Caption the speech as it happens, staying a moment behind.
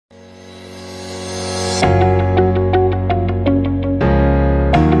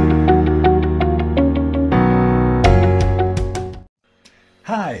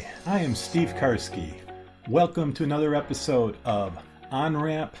am Steve Karski. Welcome to another episode of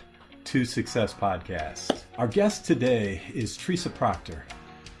On-Ramp to Success podcast. Our guest today is Teresa Proctor.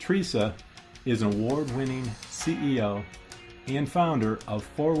 Teresa is an award-winning CEO and founder of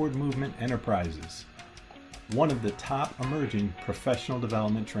Forward Movement Enterprises, one of the top emerging professional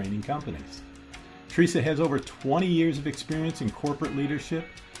development training companies. Teresa has over 20 years of experience in corporate leadership.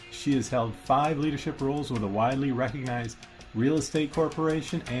 She has held 5 leadership roles with a widely recognized real estate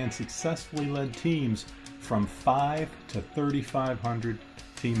corporation and successfully led teams from 5 to 3,500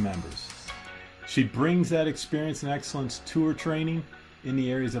 team members. She brings that experience and excellence to her training in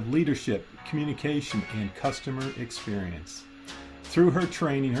the areas of leadership, communication, and customer experience. Through her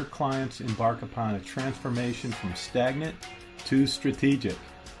training, her clients embark upon a transformation from stagnant to strategic.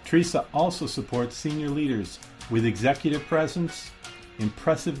 Teresa also supports senior leaders with executive presence,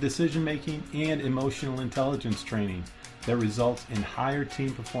 impressive decision-making, and emotional intelligence training that results in higher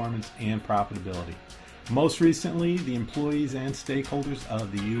team performance and profitability. Most recently, the employees and stakeholders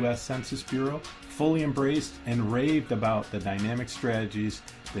of the U.S. Census Bureau fully embraced and raved about the dynamic strategies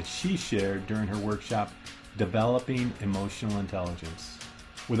that she shared during her workshop, Developing Emotional Intelligence.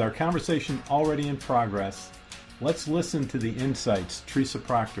 With our conversation already in progress, let's listen to the insights Teresa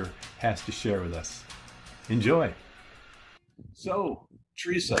Proctor has to share with us. Enjoy. So,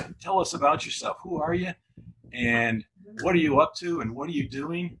 Teresa, tell us about yourself. Who are you? And what are you up to and what are you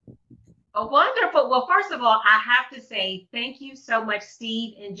doing? Oh, wonderful. Well, first of all, I have to say thank you so much,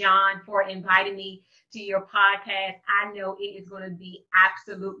 Steve and John, for inviting me to your podcast. I know it is going to be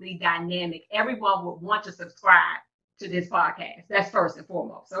absolutely dynamic. Everyone would want to subscribe to this podcast. That's first and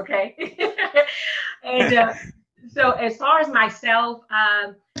foremost, okay? And so as far as myself,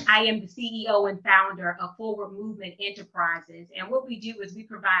 I am the CEO and founder of Forward Movement Enterprises. And what we do is we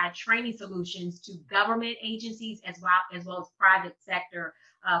provide training solutions to government agencies as well as private sector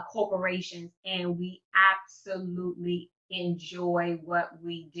corporations. And we absolutely enjoy what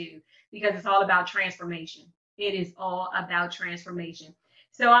we do because it's all about transformation. It is all about transformation.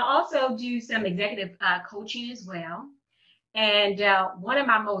 So I also do some executive coaching as well. And one of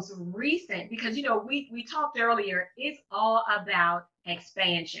my most recent, because, we talked earlier, it's all about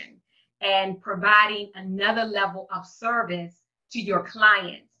expansion and providing another level of service to your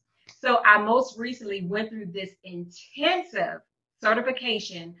clients. So I most recently went through this intensive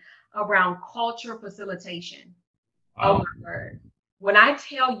certification around culture facilitation. Wow. Oh my word. When I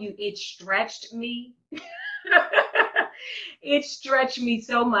tell you it stretched me, it stretched me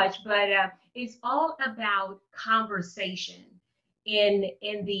so much, but it's all about conversation in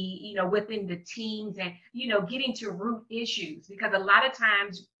the, within the teams and, getting to root issues, because a lot of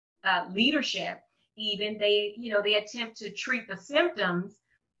times leadership, even they attempt to treat the symptoms,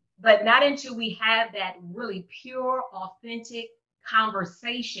 but not until we have that really pure, authentic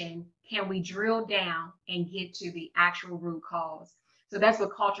conversation can we drill down and get to the actual root cause. So that's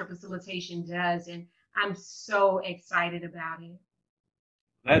what culture facilitation does. And I'm so excited about it.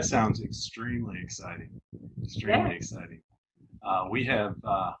 That sounds extremely exciting. Exciting. We have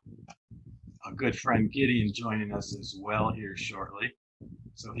a good friend, Gideon, joining us as well here shortly.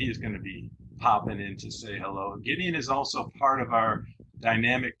 So he is going to be popping in to say hello. Gideon is also part of our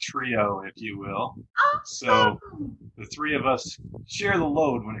dynamic trio, if you will. So the three of us share the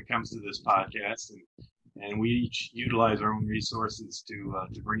load when it comes to this podcast, and we each utilize our own resources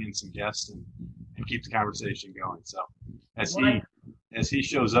to bring in some guests and keep the conversation going. So as he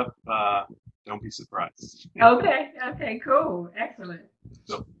shows up, don't be surprised. Okay, cool, excellent.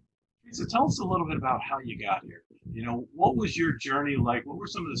 So tell us a little bit about how you got here. What was your journey like? What were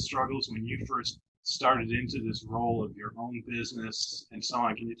some of the struggles when you first started into this role of your own business and so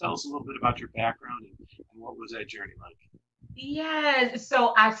on? Can you tell us a little bit about your background and what was that journey like? Yeah,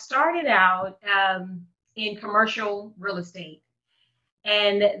 so I started out in commercial real estate.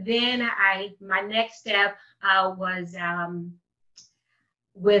 And then my next step was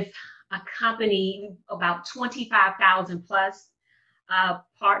with a company, about 25,000 plus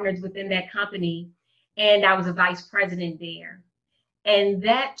partners within that company. And I was a vice president there. And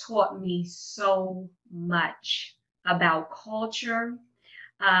that taught me so much about culture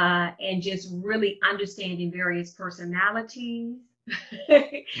and just really understanding various personalities.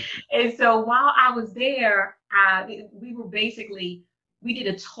 And so while I was there, we did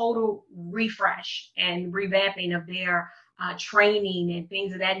a total refresh and revamping of their training and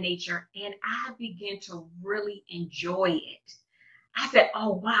things of that nature. And I began to really enjoy it. I said,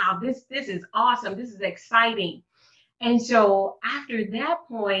 oh, wow, this is awesome. This is exciting. And so after that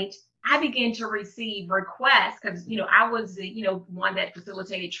point, I began to receive requests because, I was the, one that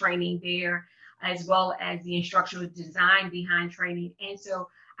facilitated training there, as well as the instructional design behind training. And so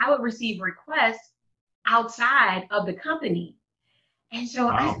I would receive requests outside of the company. And so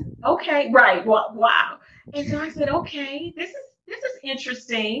I said, okay, right. Well, wow. And so I said, okay, this is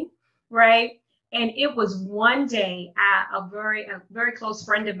interesting, right? And it was one day, a very close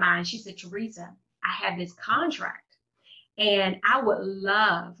friend of mine, she said, Teresa, I have this contract and I would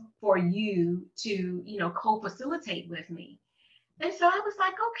love for you to, co-facilitate with me. And so I was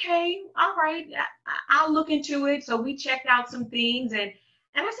like, okay, all right, I'll look into it. So we checked out some things and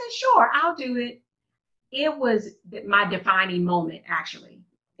I said, sure, I'll do it. It was my defining moment, actually.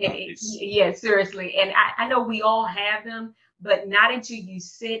 Yeah, seriously. And I know we all have them, but not until you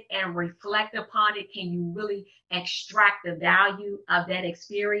sit and reflect upon it can you really extract the value of that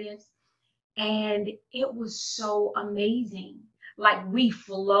experience. And it was so amazing. Like we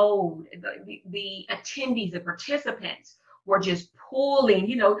flowed, the attendees, the participants were just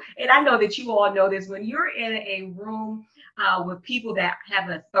pulling, and I know that you all know this, when you're in a room with people that have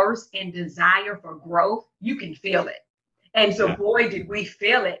a thirst and desire for growth, you can feel it. And so, boy, did we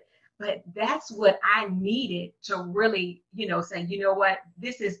feel it. But that's what I needed to really, say, you know what,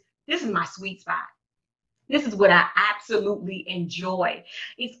 this is my sweet spot. This is what I absolutely enjoy.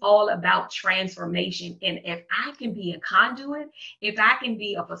 It's all about transformation. And if I can be a conduit, if I can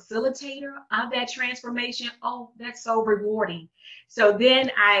be a facilitator of that transformation, oh, that's so rewarding. So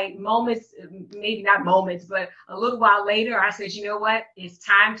then maybe not moments, but a little while later, I said, you know what? It's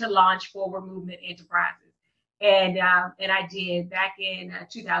time to launch Forward Movement Enterprises. And I did back in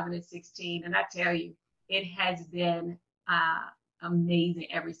 2016. And I tell you, it has been amazing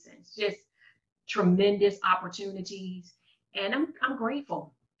ever since. Just tremendous opportunities, and I'm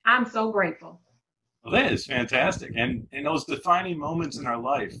grateful. I'm so grateful. Well, that is fantastic. And those defining moments in our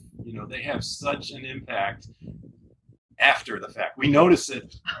life, they have such an impact after the fact. We notice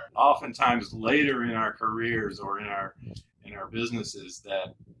it oftentimes later in our careers or in our businesses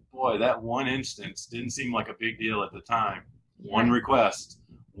that, boy, that one instance didn't seem like a big deal at the time. Yeah. One request,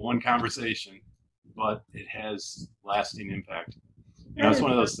 one conversation, but it has lasting impact. It's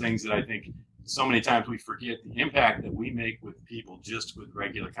one of those things that I think so many times we forget the impact that we make with people just with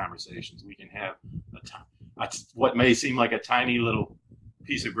regular conversations. We can have what may seem like a tiny little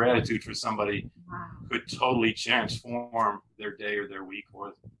piece of gratitude for somebody could totally transform their day or their week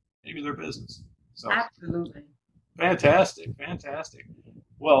or maybe their business. So absolutely. Fantastic.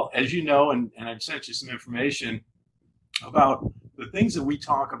 Well, as you know, and I've sent you some information about the things that we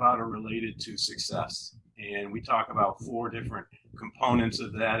talk about are related to success. And we talk about 4 different components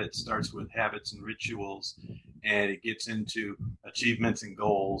of that. It starts with habits and rituals, and it gets into achievements and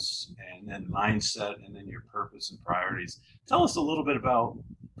goals, and then mindset, and then your purpose and priorities. Tell us a little bit about,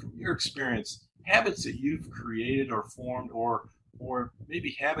 from your experience, habits that you've created or formed, or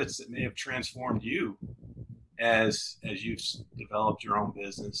maybe habits that may have transformed you as you've developed your own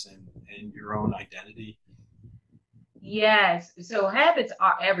business and your own identity. Yes. So habits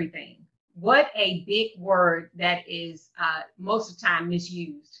are everything. What a big word that is most of the time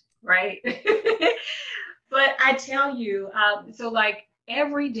misused, right? But I tell you, so like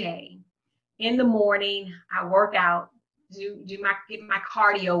every day in the morning, I work out, get my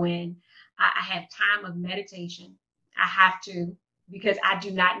cardio in. I have time of meditation. I have to, because I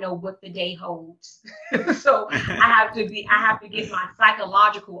do not know what the day holds. So I have to get my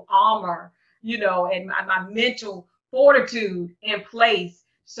psychological armor, and my mental fortitude in place,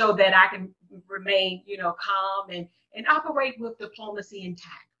 so that I can remain, calm and operate with diplomacy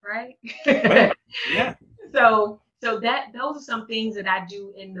intact, right? Yeah. So those are some things that I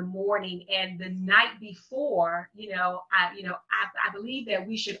do in the morning, and the night before, I believe that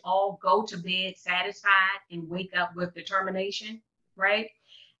we should all go to bed satisfied and wake up with determination, right?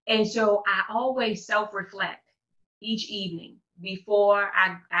 And so I always self-reflect each evening before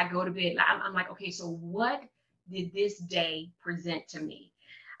I go to bed. I'm like, okay, so what did this day present to me?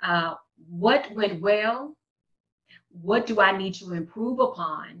 What went well? What do I need to improve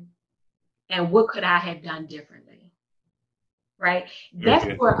upon? And what could I have done differently? Right?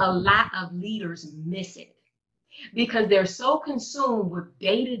 That's where a lot of leaders miss it, because they're so consumed with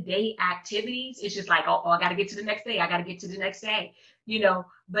day-to-day activities. It's just like, oh, I got to get to the next day. I got to get to the next day,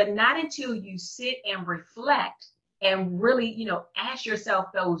 but not until you sit and reflect and really, ask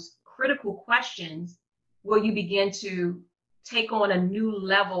yourself those critical questions will you begin to take on a new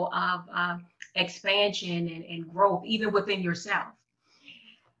level of expansion and growth, even within yourself.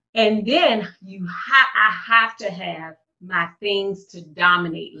 And then I have to have my things to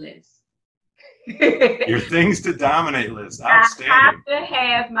dominate list. Your things to dominate list. Outstanding. I have to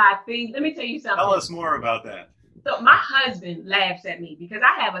have my things. Let me tell you something. Tell us more about that. So my husband laughs at me because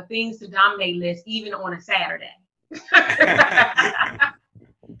I have a things to dominate list even on a Saturday.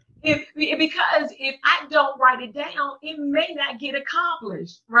 Because if I don't write it down, it may not get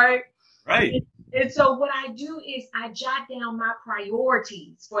accomplished, right? Right. And so what I do is I jot down my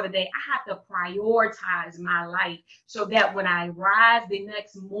priorities for the day. I have to prioritize my life so that when I rise the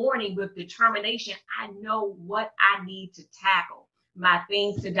next morning with determination, I know what I need to tackle, my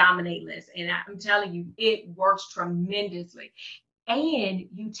things to dominate list. And I'm telling you, it works tremendously. And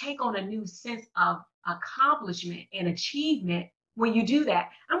you take on a new sense of accomplishment and achievement when you do that.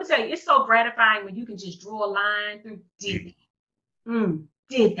 I'm gonna tell you, it's so gratifying when you can just draw a line through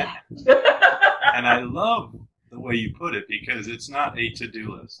did that. And I love the way you put it, because it's not a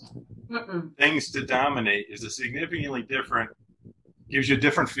to-do list. Things to dominate is a significantly different, gives you a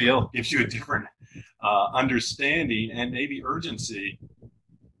different feel, gives you a different understanding and maybe urgency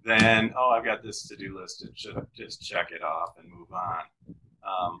than, oh, I've got this to-do list and should just check it off and move on.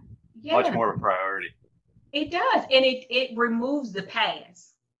 Much more of a priority. It does. And it removes the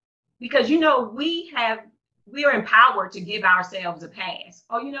past, because, you know, we are empowered to give ourselves a pass.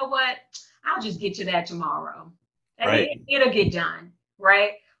 Oh, you know what? I'll just get to that tomorrow. And right. It'll get done,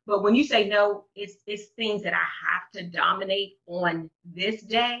 right? But when you say no, it's things that I have to dominate on this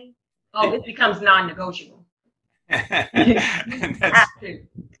day. Oh, it becomes non-negotiable. It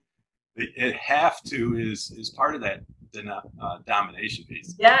have to is part of that domination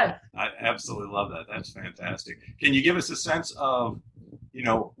piece. Yeah. I absolutely love that. That's fantastic. Can you give us a sense of, you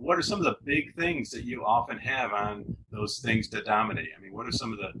know, what are some of the big things that you often have on those things to dominate? I mean, what are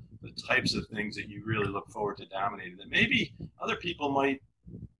some of the types of things that you really look forward to dominating that maybe other people might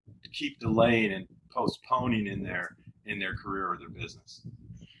keep delaying and postponing in their career or their business?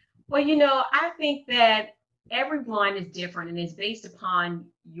 Well, you know, I think that everyone is different, and it's based upon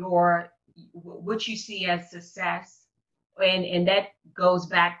what you see as success. And that goes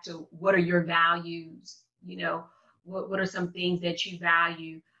back to, what are your values? You know, what are some things that you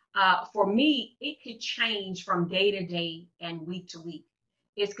value? For me, it could change from day to day and week to week.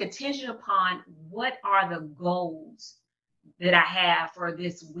 It's contingent upon what are the goals that I have for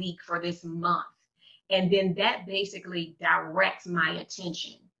this week, for this month. And then that basically directs my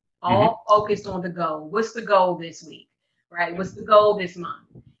attention, all focused on the goal. What's the goal this week, right? What's the goal this month?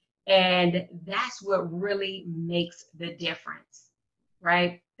 And that's what really makes the difference,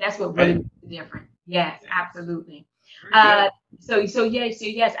 right? That's what really makes the difference. Yes, absolutely. So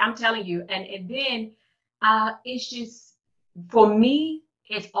yes, I'm telling you. And then it's just, for me,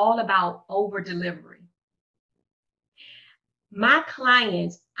 it's all about over delivery. My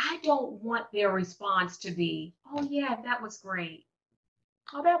clients, I don't want their response to be, oh yeah, that was great.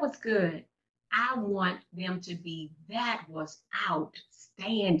 Oh, that was good. I want them to be, that was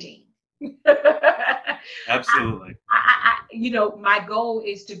outstanding. Absolutely. You know, my goal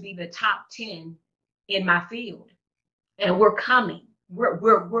is to be the top 10 in my field, and we're coming.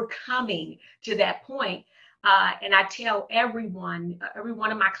 We're coming to that point. And I tell every one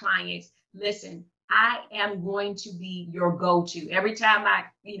of my clients, listen, I am going to be your go-to. Every time I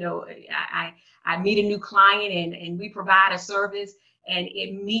meet a new client and we provide a service and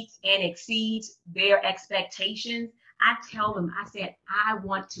it meets and exceeds their expectations, I tell them, I said, I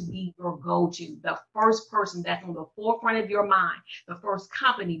want to be your go-to, the first person that's on the forefront of your mind, the first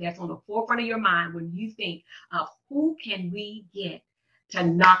company that's on the forefront of your mind when you think of who can we get to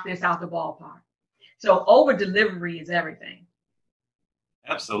knock this out the ballpark. So over delivery is everything.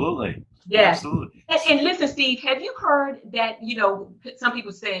 Absolutely. Yes. Absolutely. And listen, Steve, have you heard that, you know, some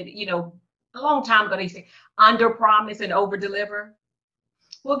people said, you know, a long time ago, they say under promise and over deliver.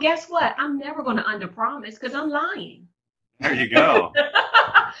 Well, guess what? I'm never going to under promise, because I'm lying. There you go.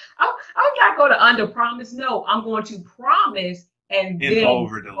 I'm not going to under promise. No, I'm going to promise and then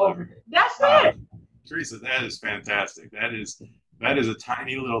over deliver. That's it. Teresa, that is fantastic. That is a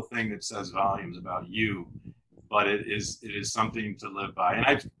tiny little thing that says volumes about you, but it is something to live by.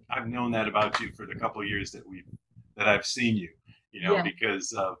 And I've known that about you for the couple of years thatVe seen you, you know,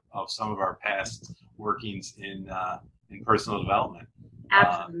 because of some of our past workings in personal development.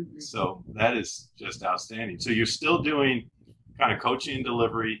 Absolutely. So that is just outstanding. So you're still doing kind of coaching and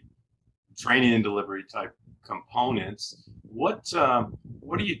delivery, training and delivery type components. What are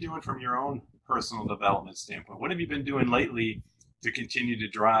you doing from your own personal development standpoint? What have you been doing lately to continue to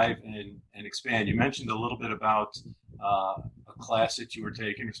drive and expand? You mentioned a little bit about a class that you were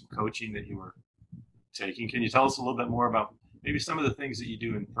taking, or some coaching that you were taking. Can you tell us a little bit more about maybe some of the things that you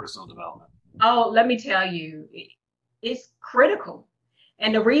do in personal development? Oh, let me tell you, it's critical.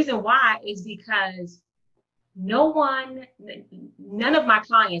 And the reason why is because none of my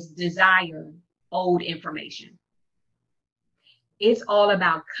clients desire old information. It's all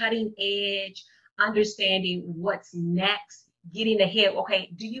about cutting edge, understanding what's next, getting ahead.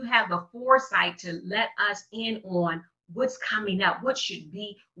 Okay, do you have the foresight to let us in on what's coming up? What should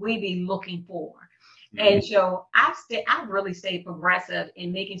we be looking for? And so I really stay progressive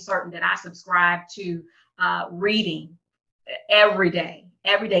in making certain that I subscribe to reading every day.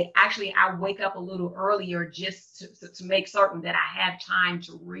 Every day. Actually, I wake up a little earlier just to make certain that I have time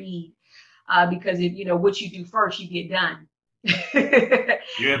to read. Because if you know what you do first, you get done.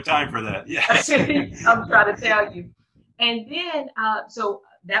 You have time for that. Yes. I'm trying to tell you. And then, so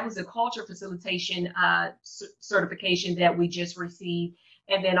that was a culture facilitation certification that we just received.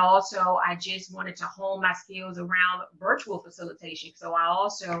 And then also, I just wanted to hone my skills around virtual facilitation. So I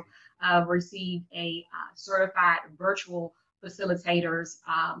also received a certified virtual facilitators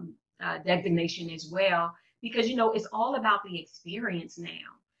designation as well, because, you know, it's all about the experience now,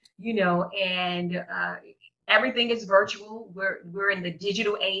 you know, and everything is virtual. We're in the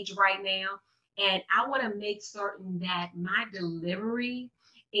digital age right now. And I want to make certain that my delivery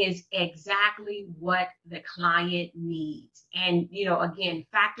is exactly what the client needs. And, you know, again,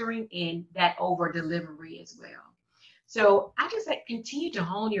 factoring in that over delivery as well. So I just like continue to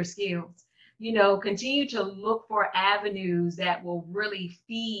hone your skills, you know, continue to look for avenues that will really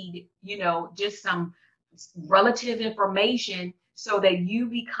feed, you know, just some relative information so that you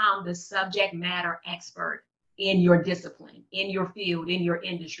become the subject matter expert in your discipline, in your field, in your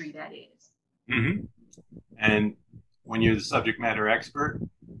industry, that is. Mm-hmm. And when you're the subject matter expert,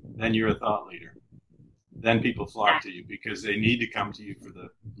 then you're a thought leader. Then people flock to you because they need to come to you for the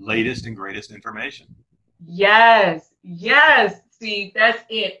latest and greatest information. Yes, Steve, that's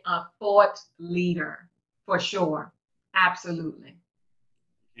it. A thought leader, for sure. Absolutely.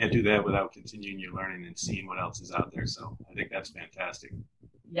 Can't do that without continuing your learning and seeing what else is out there. So I think that's fantastic.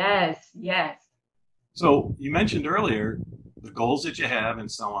 Yes. So you mentioned earlier the goals that you have and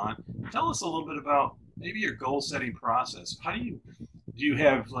so on. Tell us a little bit about maybe your goal setting process. How do you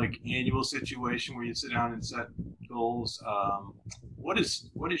have like annual situation where you sit down and set goals? What is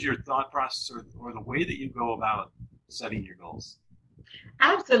your thought process or the way that you go about setting your goals?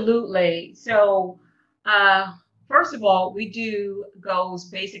 Absolutely. So, first of all, we do goals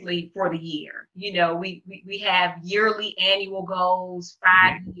basically for the year. You know, we have yearly annual goals,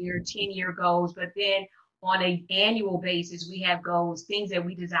 5-year, 10-year goals, but then on an annual basis, we have goals, things that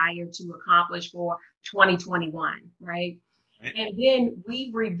we desire to accomplish for 2021, right? And then we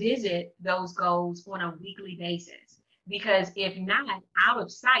revisit those goals on a weekly basis, because if not, out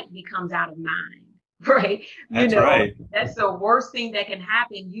of sight becomes out of mind, right? That's right. That's the worst thing that can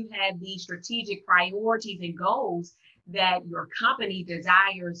happen. You have these strategic priorities and goals that your company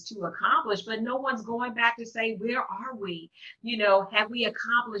desires to accomplish, but no one's going back to say, where are we? You know, have we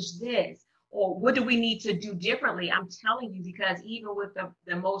accomplished this? Or what do we need to do differently? I'm telling you, because even with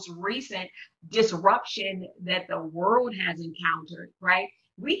the most recent disruption that the world has encountered, right?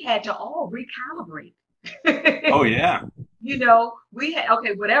 We had to all recalibrate. Oh, yeah. You know, we had,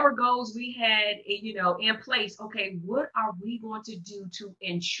 okay, whatever goals we had, you know, in place, okay, what are we going to do to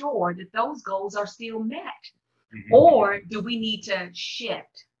ensure that those goals are still met? Mm-hmm. Or do we need to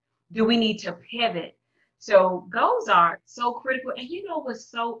shift? Do we need to pivot? So goals are so critical. And you know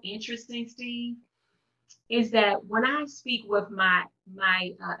what's so interesting, Steve, is that when I speak with my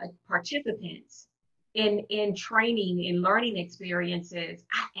participants in training and learning experiences,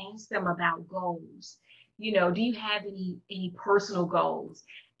 I ask them about goals. You know, do you have any personal goals?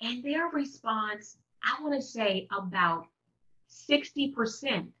 And their response, I want to say about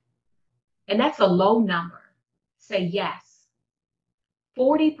 60%, and that's a low number, say yes.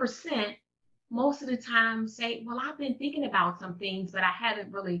 40% most of the time say, well, I've been thinking about some things, but I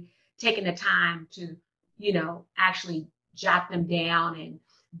haven't really taken the time to, you know, actually jot them down and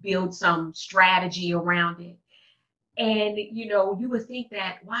build some strategy around it. And, you know, you would think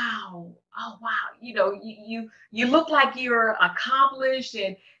that, wow, you know, you look like you're accomplished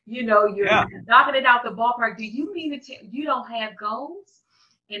and, you know, you're knocking it out the ballpark. Do you mean to you don't have goals?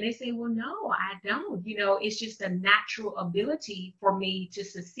 And they say, well, no, I don't. You know, it's just a natural ability for me to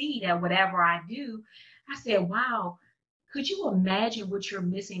succeed at whatever I do. I said, wow, could you imagine what you're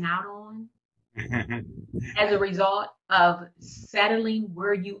missing out on as a result of settling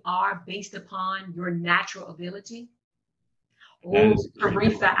where you are based upon your natural ability? Oh,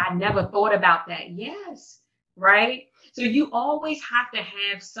 Teresa, I never thought about that. Yes, right? So you always have to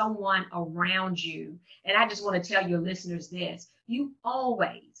have someone around you. And I just want to tell your listeners this. You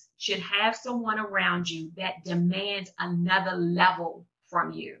always should have someone around you that demands another level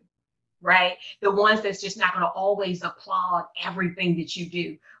from you, right? The ones that's just not going to always applaud everything that you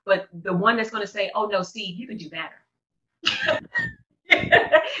do, but the one that's going to say, oh, no, Steve, you can do better.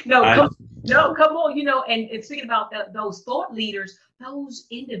 No, No, come on, and speaking about those thought leaders, those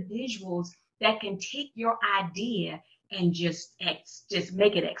individuals that can take your idea and just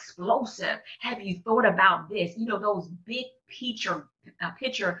make it explosive. Have you thought about this? Those big picture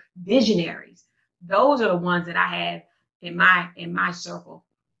visionaries. Those are the ones that I have in my circle.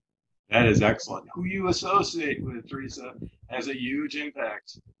 That is excellent. Who you associate with, Teresa, has a huge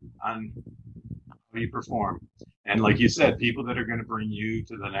impact on how you perform. And like you said, people that are going to bring you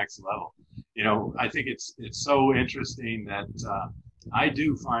to the next level. I think it's so interesting that I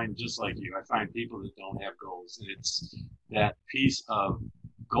do find, just like you, I find people that don't have goals. And it's that piece of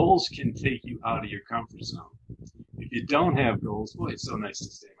goals can take you out of your comfort zone. If you don't have goals, boy, it's so nice to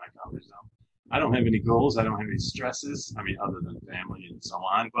stay in my comfort zone. I don't have any goals. I don't have any stresses. I mean, other than family and so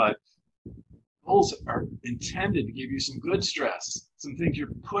on. But goals are intended to give you some good stress, some things you're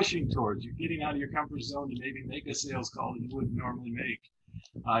pushing towards. You're getting out of your comfort zone to maybe make a sales call that you wouldn't normally make.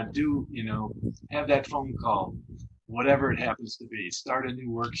 Have that phone call, whatever it happens to be. Start a new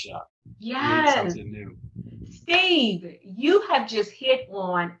workshop. Yes. Create something new. Steve, you have just hit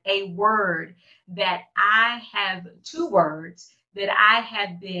on a word that I have, two words that I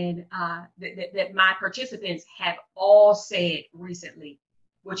have been, that my participants have all said recently,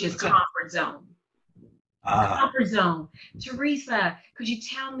 which is comfort zone. Comfort zone. Teresa, could you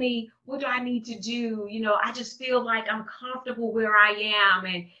tell me, what do I need to do? I just feel like I'm comfortable where I am.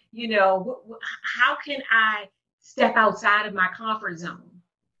 And, how can I step outside of my comfort zone?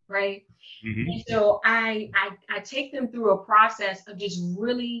 Right. Mm-hmm. And so I take them through a process of just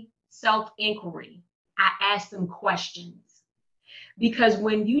really self-inquiry. I ask them questions. Because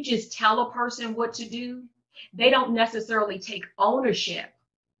when you just tell a person what to do, they don't necessarily take ownership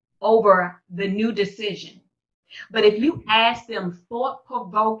over the new decision. But if you ask them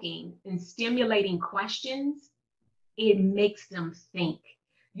thought-provoking and stimulating questions, it makes them think.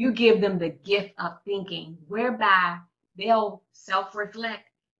 You give them the gift of thinking, whereby they'll self-reflect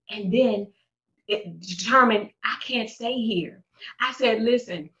and then determine, I can't stay here. I said,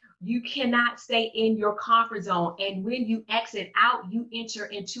 listen, you cannot stay in your comfort zone. And when you exit out, you enter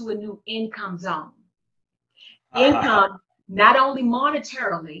into a new income zone. Income, not only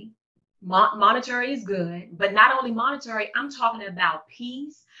monetarily, monetary is good, but not only monetary, I'm talking about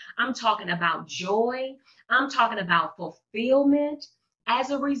peace. I'm talking about joy. I'm talking about fulfillment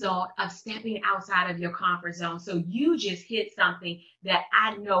as a result of stepping outside of your comfort zone. So you just hit something that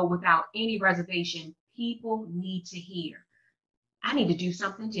I know without any reservation, people need to hear. I need to do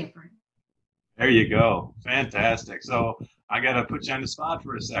something different. There you go. Fantastic. So I got to put you on the spot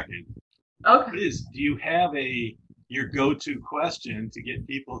for a second. Okay. Do you have your go-to question to get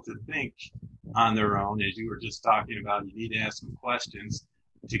people to think on their own? As you were just talking about, you need to ask them questions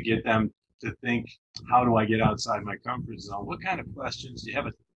to get them to think, how do I get outside my comfort zone? What kind of questions do you have?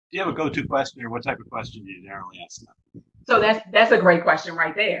 Do you have a go-to question, or what type of question do you generally ask them? So that's a great question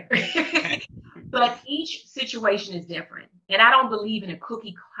right there. But each situation is different. And I don't believe in a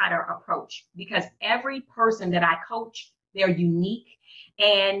cookie cutter approach, because every person that I coach, they're unique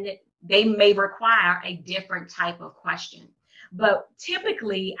and they may require a different type of question. But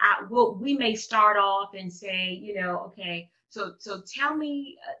typically, we may start off and say, okay, so tell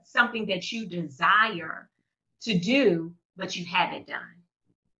me something that you desire to do, but you haven't done.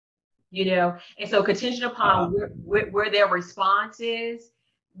 And so contingent upon where their response is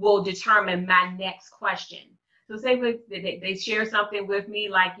will determine my next question. So say they share something with me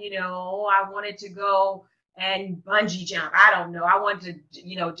like, I wanted to go and bungee jump. I don't know. I wanted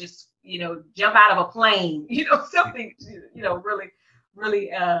to, just, jump out of a plane, something, really,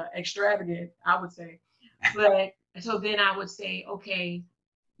 really extravagant, I would say. But so then I would say, okay,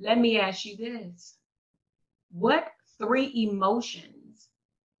 let me ask you this. What 3 emotions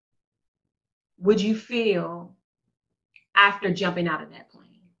would you feel after jumping out of that plane?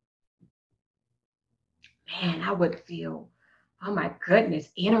 Man, I would feel, oh my goodness,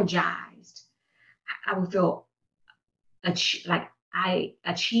 energized. I would feel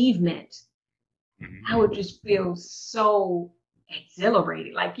achievement. I would just feel so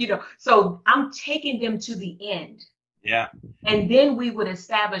exhilarated, so I'm taking them to the end. Yeah. And then we would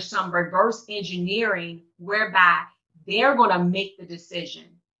establish some reverse engineering whereby they're going to make the decision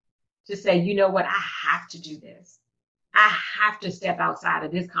to say, you know what, I have to do this. I have to step outside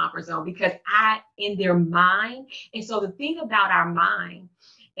of this comfort zone, because in their mind. And so the thing about our mind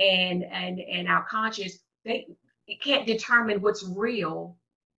and our conscious, it can't determine what's real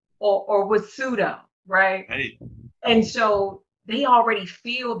or what's pseudo, right? Hey. And so they already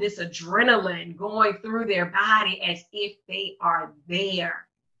feel this adrenaline going through their body as if they are there.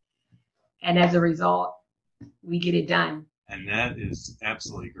 And as a result, we get it done. And that is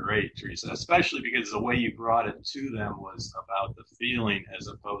absolutely great, Teresa, especially because the way you brought it to them was about the feeling as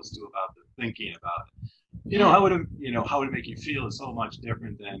opposed to about the thinking about it. How would it make you feel is so much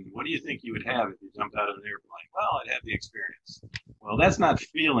different than what do you think you would have if you jumped out of an airplane? Well, I'd have the experience. Well, that's not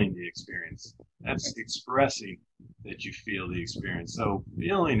feeling the experience. That's expressing that you feel the experience. So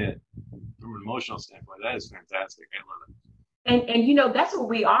feeling it from an emotional standpoint, that is fantastic. I love it. And that's where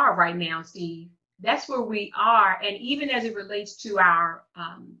we are right now, Steve. That's where we are. And even as it relates to our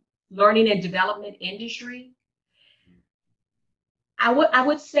learning and development industry, I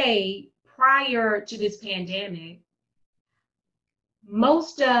would say prior to this pandemic,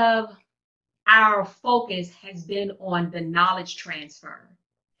 most of our focus has been on the knowledge transfer,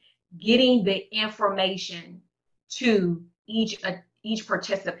 getting the information to each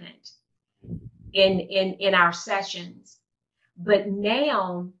participant in our sessions. But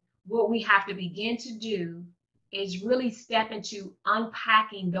now what we have to begin to do is really step into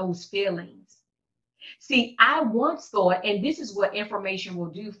unpacking those feelings. See, I once thought, and this is what information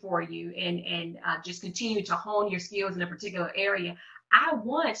will do for you, and just continue to hone your skills in a particular area. I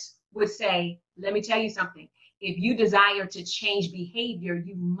once would say, let me tell you something. If you desire to change behavior,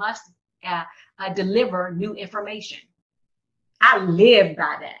 you must deliver new information. I live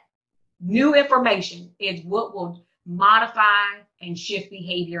by that. New information is what will modify and shift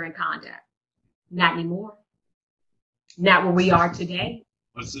behavior and conduct. Not anymore. Not where we are today.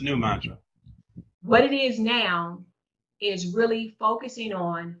 What's the new mantra? What it is now is really focusing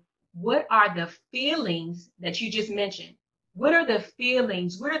on what are the feelings that you just mentioned. What are the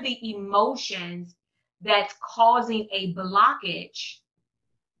feelings? What are the emotions that's causing a blockage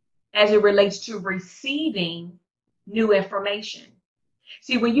as it relates to receiving new information?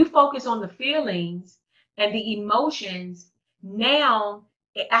 See, when you focus on the feelings and the emotions, now,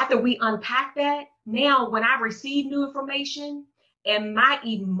 after we unpack that, now when I receive new information and my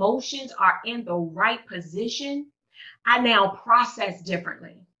emotions are in the right position, I now process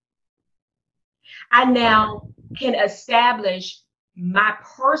differently. I now can establish my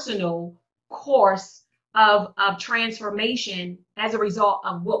personal course of transformation as a result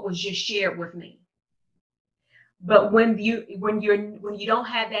of what was just shared with me. But when you don't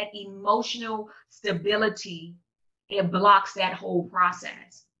have that emotional stability, it blocks that whole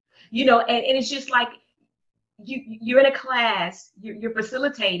process. And it's just like you're in a class, you're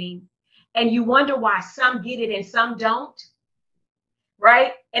facilitating, and you wonder why some get it and some don't,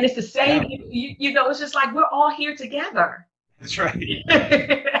 right? And it's the same, it's just like we're all here together. That's right.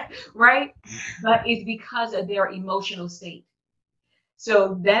 Right? But it's because of their emotional state.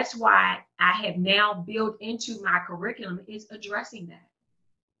 So that's why I have now built into my curriculum is addressing that.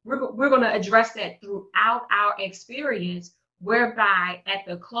 We're going to address that throughout our experience, whereby at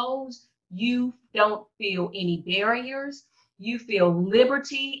the close, you don't feel any barriers, you feel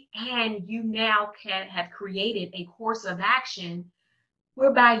liberty, and you now have created a course of action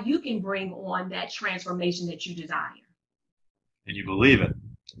whereby you can bring on that transformation that you desire. And you believe it.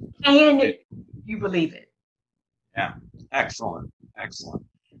 And you believe it. Yeah. Excellent.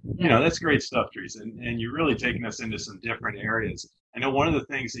 Yeah. That's great stuff, Teresa. And you're really taking us into some different areas. I know one of the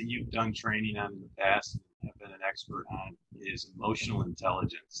things that you've done training on in the past and have been an expert on is emotional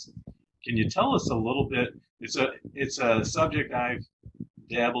intelligence. Can you tell us a little bit? It's a subject I've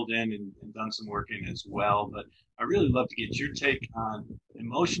dabbled in and done some work in as well, but I really love to get your take on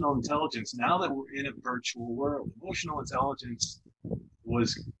emotional intelligence now that we're in a virtual world. Emotional intelligence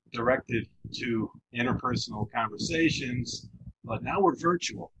was directed to interpersonal conversations, but now we're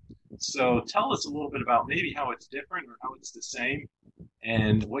virtual. So tell us a little bit about maybe how it's different or how it's the same,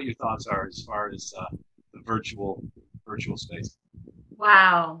 and what your thoughts are as far as the virtual space.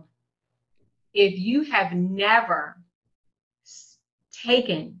 Wow. If you have never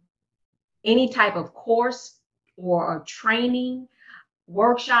taken any type of course or a training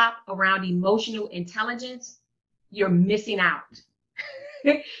workshop around emotional intelligence, you're missing out.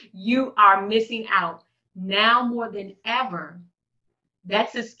 You are missing out. Now more than ever,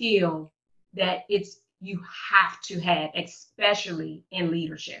 that's a skill that you have to have, especially in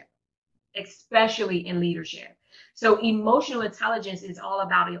leadership. So emotional intelligence is all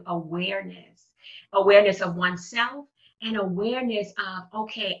about awareness of oneself, and awareness of,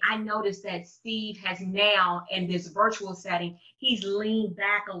 okay, I noticed that Steve has now, in this virtual setting, he's leaned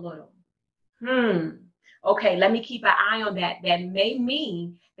back a little. Okay, let me keep an eye on that. That may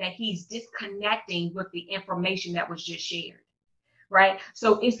mean that he's disconnecting with the information that was just shared, right?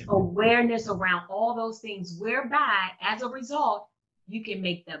 So it's awareness around all those things, whereby, as a result, you can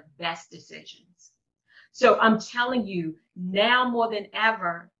make the best decisions. So I'm telling you, now more than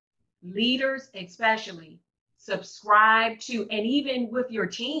ever, leaders especially, subscribe to, and even with your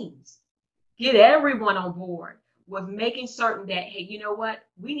teams, get everyone on board with making certain that, hey, you know what?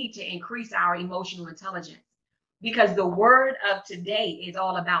 We need to increase our emotional intelligence, because the word of today is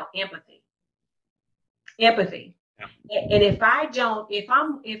all about empathy. Empathy. Yeah. And if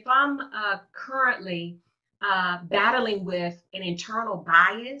I'm currently battling with an internal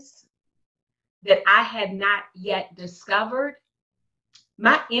bias that I had not yet discovered,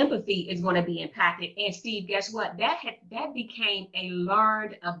 my empathy is going to be impacted. And Steve, guess what? That became a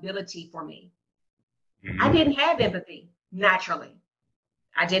learned ability for me. Mm-hmm. I didn't have empathy naturally.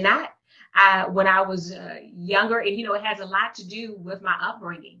 I did not. When I was younger, and it has a lot to do with my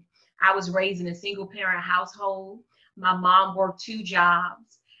upbringing. I was raised in a single parent household. My mom worked 2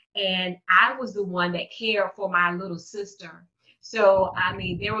 jobs, and I was the one that cared for my little sister. So, I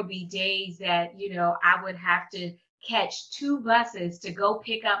mean, there would be days that, I would have to catch 2 buses to go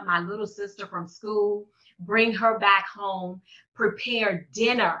pick up my little sister from school, bring her back home, prepare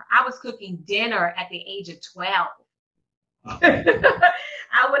dinner. I was cooking dinner at the age of 12. Wow.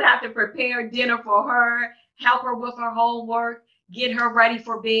 I would have to prepare dinner for her, help her with her homework, get her ready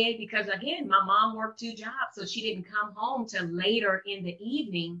for bed, because again, my mom worked 2 jobs, so she didn't come home till later in the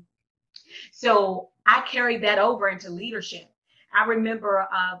evening. So I carried that over into leadership. I remember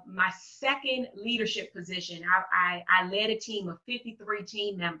my second leadership position. I led a team of 53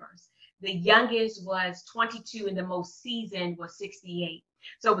 team members. The youngest was 22 and the most seasoned was 68.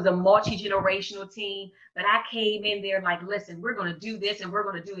 So it was a multi-generational team, but I came in there like, listen, we're going to do this and we're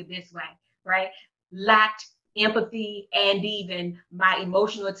going to do it this way, right? Lacked empathy, and even my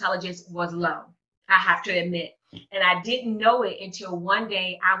emotional intelligence was low, I have to admit. And I didn't know it until one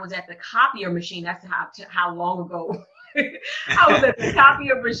day I was at the copier machine. That's how long ago I was at the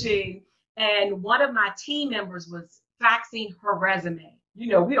copier machine, and one of my team members was faxing her resume. We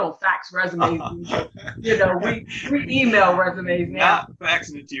don't fax resumes. We email resumes now. Not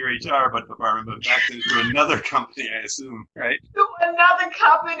faxing it to your HR department, but faxing it to another company, I assume, right? To another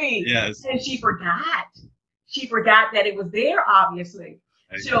company. Yes. And she forgot. She forgot that it was there, obviously.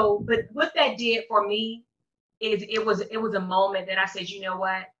 Okay. So, but what that did for me is it was a moment that I said, you know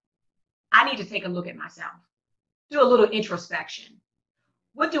what? I need to take a look at myself, do a little introspection.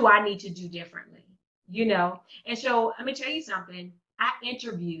 What do I need to do differently? And so let me tell you something. I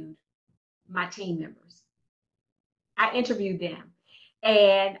interviewed my team members. I interviewed them,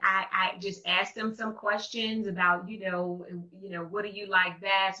 and I just asked them some questions about, what do you like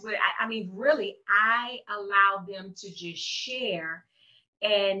best? Really, I allowed them to just share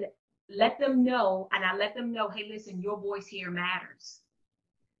and let them know. And I let them know, hey, listen, your voice here matters.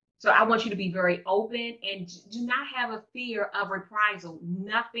 So I want you to be very open and do not have a fear of reprisal.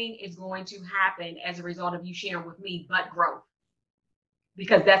 Nothing is going to happen as a result of you sharing with me but growth,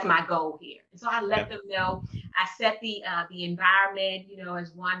 because that's my goal here. And so I let them know. I set the environment,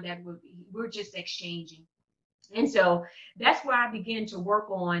 as one that we're just exchanging. And so that's where I began to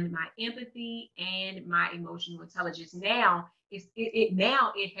work on my empathy and my emotional intelligence. Now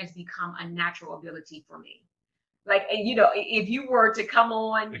it has become a natural ability for me. Like, if you were to come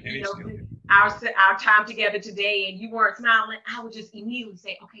on, our time together today and you weren't smiling, I would just immediately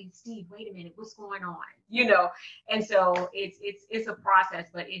say, okay, Steve, wait a minute, what's going on? And so it's a process,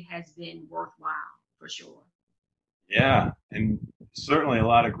 but it has been worthwhile for sure. Yeah. And certainly a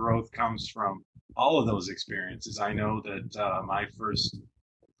lot of growth comes from all of those experiences. I know that my first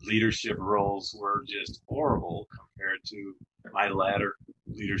leadership roles were just horrible compared to my latter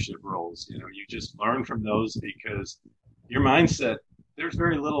leadership roles. You just learn from those because your mindset, there's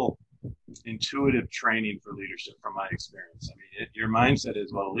very little intuitive training for leadership from my experience. Your mindset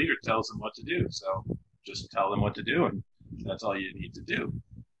is, well, a leader tells them what to do, so just tell them what to do, and that's all you need to do.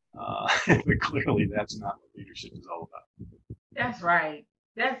 But clearly that's not what leadership is all about. That's right.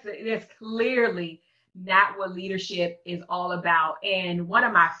 That's clearly not what leadership is all about. And one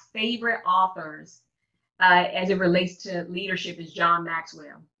of my favorite authors as it relates to leadership is John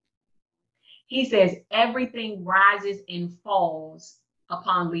Maxwell. He says, everything rises and falls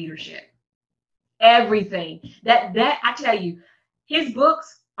upon leadership. Everything. That I tell you, his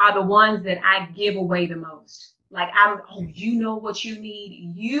books are the ones that I give away the most. Like, you know what you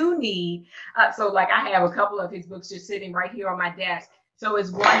need? You need. So like I have a couple of his books just sitting right here on my desk. So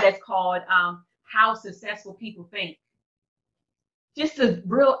it's one that's called How Successful People Think. Just a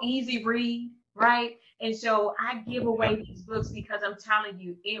real easy read, right? And so I give away these books because I'm telling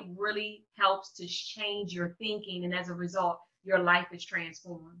you, it really helps to change your thinking. And as a result, your life is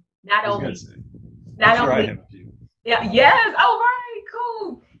transformed. Not only. Yeah, yes. Oh, right.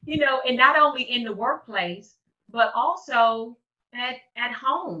 Cool. And not only in the workplace, but also at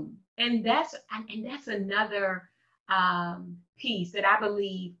home. And that's another piece that I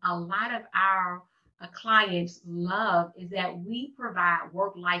believe a lot of our clients love, is that we provide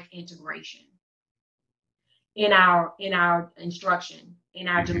work-life integration in our instruction, in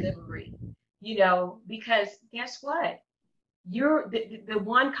our delivery, because guess what? You're the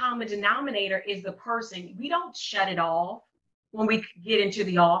one common denominator is the person. We don't shut it off when we get into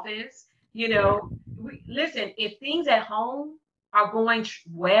the office. Listen, if things at home are going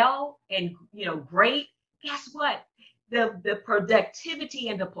well and great, guess what? The productivity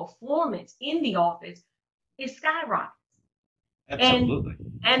and the performance in the office is skyrockets. Absolutely.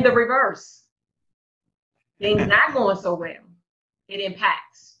 And the reverse. Things not going so well, it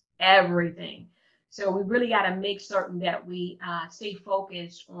impacts everything. So we really got to make certain that we stay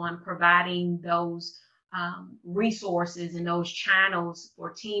focused on providing those resources and those channels for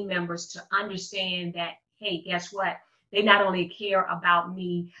team members to understand that, hey, guess what? They not only care about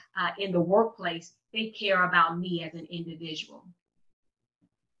me in the workplace, they care about me as an individual.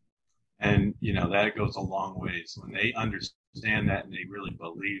 And, that goes a long ways when they understand that and they really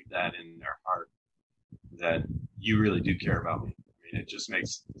believe that in their heart, that you really do care about me. It just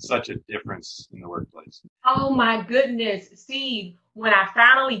makes such a difference in the workplace. Oh my goodness, Steve, when I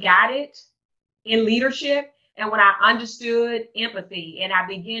finally got it in leadership and when I understood empathy and I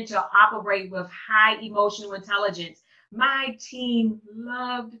began to operate with high emotional intelligence, my team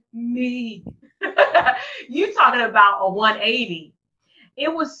loved me. You talking about a 180.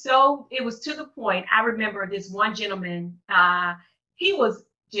 It was to the point. I remember this one gentleman, he was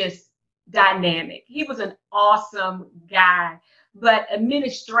just dynamic. He was an awesome guy. But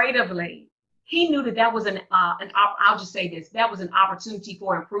administratively, he knew that was I'll just say this, that was an opportunity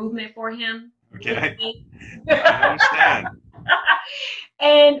for improvement for him. Okay. I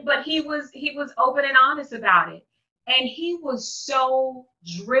understand. But he was open and honest about it. And he was so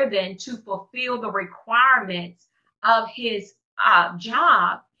driven to fulfill the requirements of his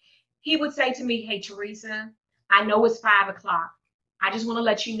job. He would say to me, hey, Teresa, I know it's 5 o'clock. I just want to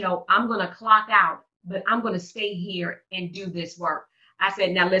let you know I'm going to clock out, but I'm going to stay here and do this work. I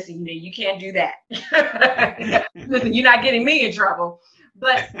said, now listen, you can't do that. Listen, you're not getting me in trouble.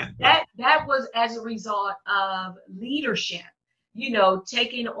 But that was as a result of leadership,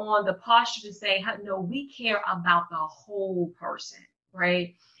 taking on the posture to say, no, we care about the whole person,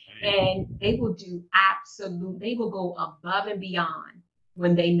 right? And they will they will go above and beyond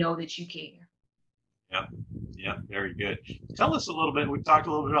when they know that you care. Yeah, very good. Tell us a little bit. We talked a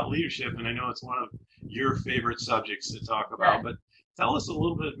little bit about leadership, and I know it's one of your favorite subjects to talk about. Right. But tell us a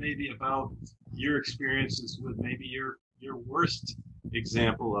little bit maybe about your experiences with maybe your worst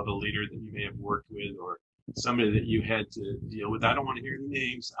example of a leader that you may have worked with, or somebody that you had to deal with. I don't want to hear any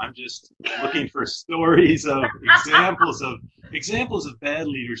names. I'm just looking for stories of examples of bad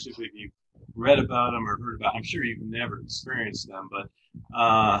leadership if you've read about them or heard about them. I'm sure you've never experienced them, but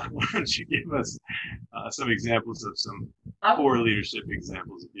why don't you give us some examples of some poor leadership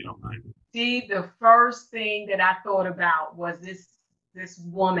examples, if you don't mind? Steve, the first thing that I thought about was this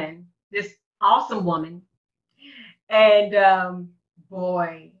woman, this awesome woman. And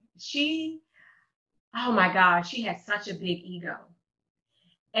boy, oh my God, she had such a big ego.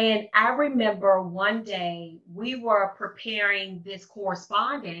 And I remember one day we were preparing this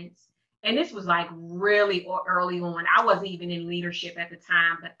correspondence, and this was like really early on. I wasn't even in leadership at the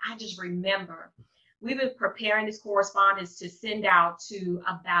time, but I just remember we were preparing this correspondence to send out to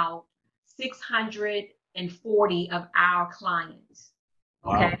about 640 of our clients.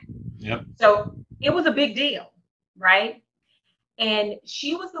 Okay. Wow. Yep. So it was a big deal, right? And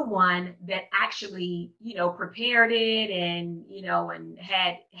she was the one that actually, prepared it and, and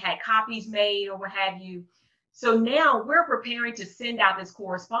had copies made or what have you. So now we're preparing to send out this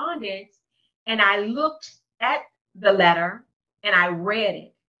correspondence. And I looked at the letter and I read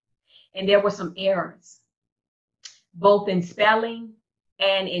it. And there were some errors, both in spelling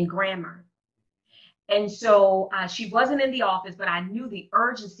and in grammar. And so she wasn't in the office, but I knew the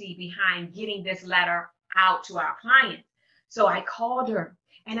urgency behind getting this letter out to our clients. So I called her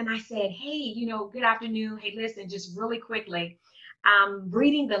and then I said, hey, good afternoon. Hey, listen, just really quickly, I'm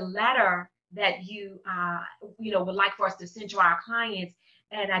reading the letter that you would like for us to send to our clients.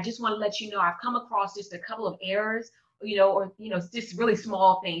 And I just want to let you know, I've come across just a couple of errors, or just really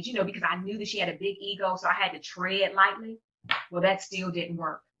small things, because I knew that she had a big ego. So I had to tread lightly. Well, that still didn't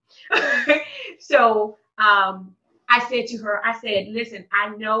work. So I said to her, listen,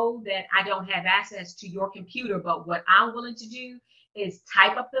 I know that I don't have access to your computer, but what I'm willing to do is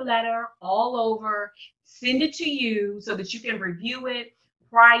type up the letter all over, send it to you so that you can review it,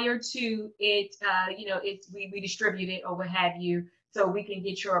 prior to it, we distribute it or what have you, so we can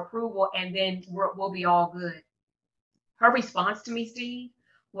get your approval, and then we'll be all good. Her response to me, Steve,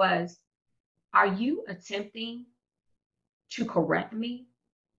 was, "Are you attempting to correct me?"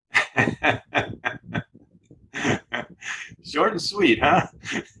 Short and sweet, huh?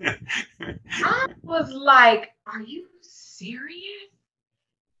 I was like, "Are you serious?"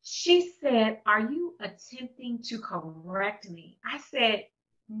 She said, "Are you attempting to correct me?" I said,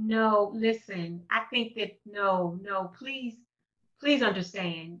 "No, listen, I think that no, please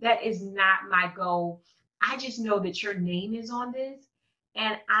understand. That is not my goal. I just know that your name is on this,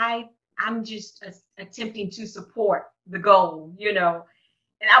 and I'm just attempting to support the goal, you know."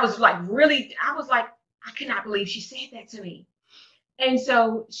 And I was like, I cannot believe she said that to me. And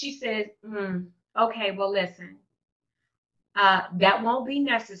so she said, "Okay, well, listen, that won't be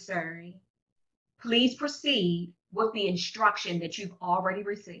necessary. Please proceed with the instruction that you've already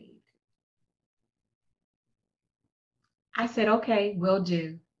received." I said, "Okay, will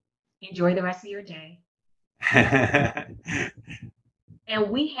do. Enjoy the rest of your day." And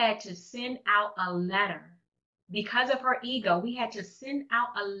we had to send out a letter. Because of her ego, we had to send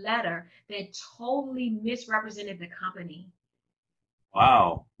out a letter that totally misrepresented the company.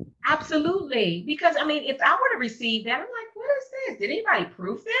 Wow. Absolutely. Because, I mean, if I were to receive that, I'm like, what is this? Did anybody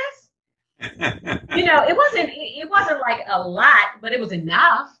proof this? It wasn't like a lot, but it was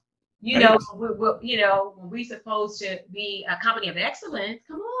enough. We're supposed to be a company of excellence.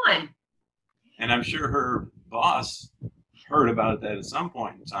 Come on. And I'm sure her boss heard about that at some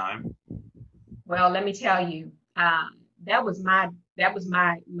point in time. Well, let me tell you, that was my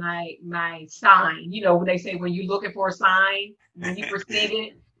sign. You know, when they say when you're looking for a sign, when you receive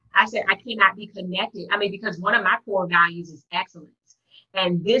it, I said I cannot be connected. I mean, because one of my core values is excellence,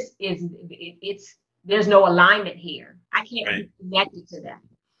 and there's no alignment here. I can't be connected to that.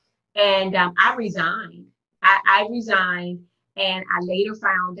 And I resigned. I resigned, and I later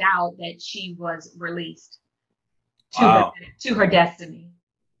found out that she was released to her destiny.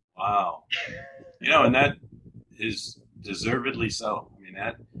 Wow. And that is deservedly so. I mean,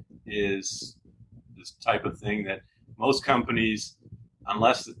 that is this type of thing that most companies,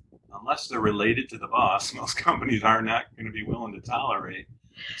 unless they're related to the boss, most companies are not going to be willing to tolerate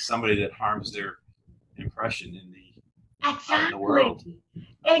somebody that harms their impression in the world.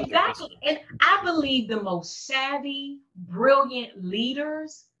 Exactly. And I believe the most savvy, brilliant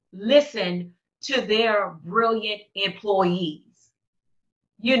leaders listen to their brilliant employees.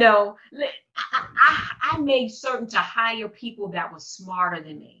 You know, I made certain to hire people that were smarter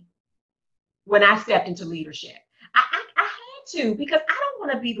than me when I stepped into leadership. I had to, because I don't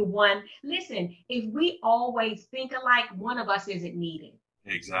want to be the one. Listen, if we always think alike, one of us isn't needed.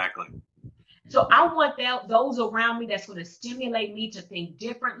 Exactly. So I want those around me that's going to stimulate me to think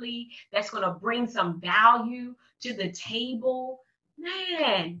differently, that's going to bring some value to the table.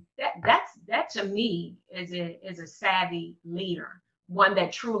 Man, that to me is a savvy leader. One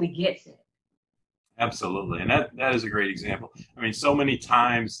that truly gets it. Absolutely. And that is a great example. I mean, so many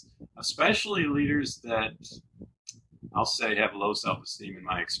times, especially leaders that I'll say have low self-esteem in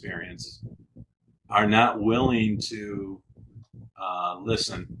my experience, are not willing to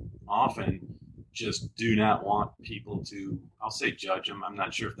listen. Often just do not want people to, I'll say judge them. I'm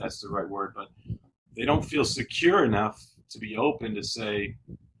not sure if that's the right word, but they don't feel secure enough to be open to say,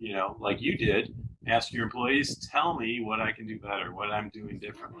 like you did, ask your employees, tell me what I can do better, what I'm doing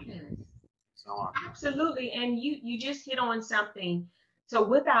differently. Yes. So on. Absolutely. And you just hit on something. So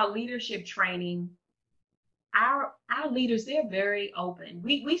with our leadership training, our leaders, they're very open.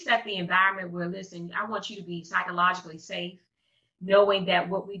 We set the environment where, listen, I want you to be psychologically safe, knowing that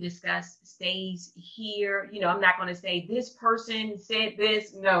what we discuss stays here. I'm not going to say this person said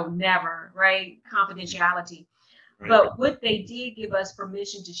this. No, never, right? Confidentiality. Right. But what they did give us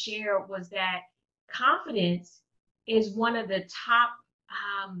permission to share was that confidence is one of the top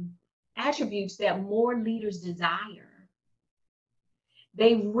attributes that more leaders desire.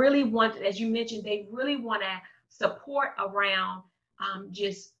 They really want, as you mentioned, they really want to support around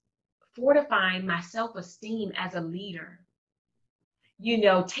just fortifying my self-esteem as a leader,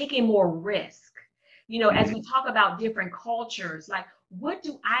 taking more risk, as we talk about different cultures, like what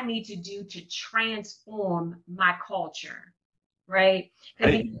do I need to do to transform my culture, right?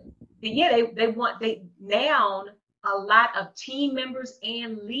 Because they now a lot of team members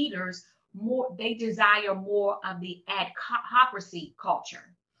and leaders they desire more of the adhocracy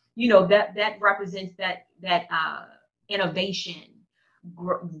culture, that represents that innovation,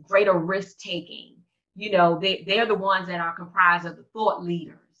 greater risk taking. They're the ones that are comprised of the thought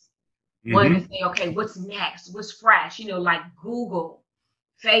leaders. Mm-hmm. Ones that say, okay, what's next? What's fresh? Like Google,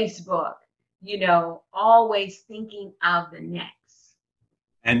 Facebook, always thinking of the next.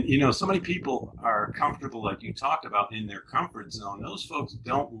 And, so many people are comfortable, like you talked about, in their comfort zone. Those folks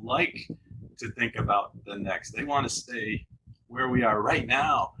don't like to think about the next. They want to stay where we are right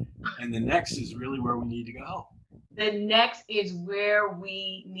now. And the next is really where we need to go. The next is where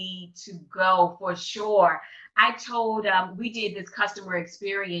we need to go for sure. I told, we did this customer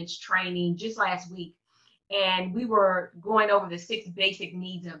experience training just last week, and we were going over the 6 basic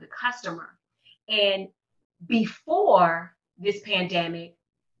needs of the customer. And before this pandemic,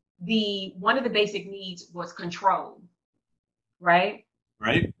 one of the basic needs was control, right?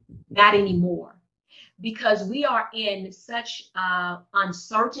 Right. Not anymore, because we are in such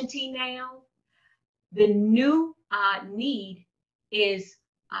uncertainty now. The new need is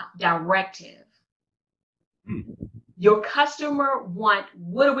directive. Your customer what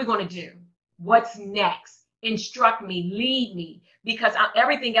are we going to do? What's next? Instruct me, lead me, because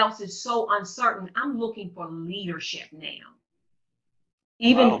everything else is so uncertain. I'm looking for leadership now.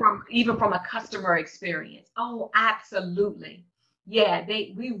 Even from a customer experience. Oh, absolutely. Yeah,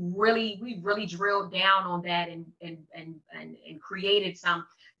 we really drilled down on that and created some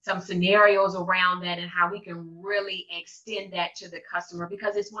scenarios around that and how we can really extend that to the customer,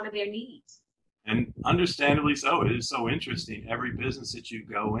 because it's one of their needs. And understandably so. It is so interesting. Every business that you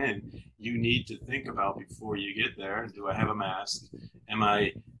go in, you need to think about before you get there. Do I have a mask?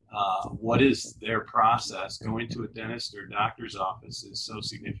 What is their process? Going to a dentist or doctor's office is so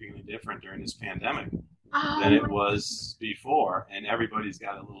significantly different during this pandemic than it was before. And everybody's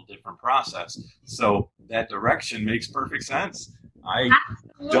got a little different process. So that direction makes perfect sense. I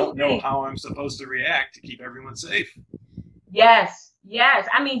don't know how I'm supposed to react to keep everyone safe. Yes.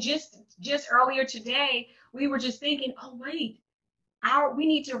 I mean, just earlier today, we were just thinking, oh, wait, we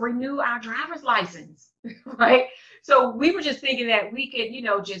need to renew our driver's license, right? So we were just thinking that we could,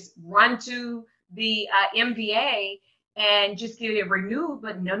 just run to the MVA and just get it renewed.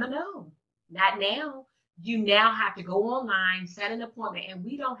 But no, not now. You now have to go online, set an appointment, and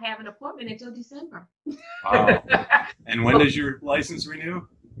we don't have an appointment until December. Wow. And when does your license renew?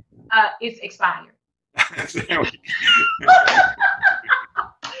 It's expired. There we go.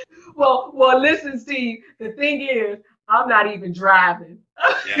 Well, listen, Steve, the thing is, I'm not even driving.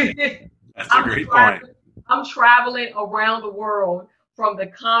 Yeah, that's a great point. I'm traveling around the world from the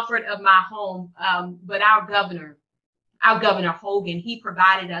comfort of my home. But our governor Hogan, he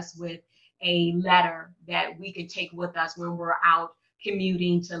provided us with a letter that we could take with us when we're out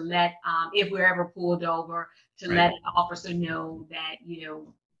commuting to let, if we're ever pulled over, to let the officer know that,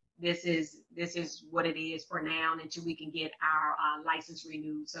 this is what it is for now until we can get our license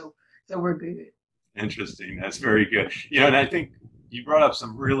renewed. So we're good. Interesting. That's very good. And I think you brought up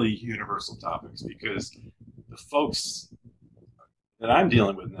some really universal topics, because the folks that I'm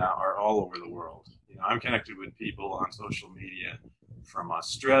dealing with now are all over the world. I'm connected with people on social media from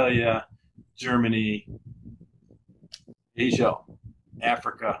Australia, Germany, Asia,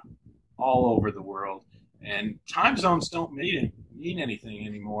 Africa, all over the world. And time zones don't mean anything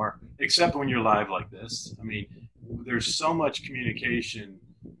anymore, except when you're live like this. I mean, there's so much communication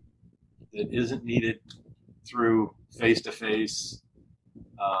that isn't needed through face-to-face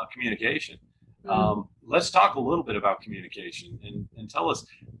communication. Let's talk a little bit about communication and tell us,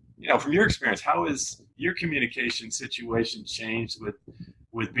 from your experience, how has your communication situation changed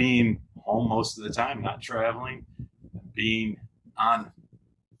with being home most of the time, not traveling, being on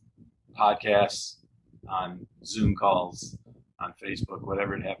podcasts, on Zoom calls, on Facebook,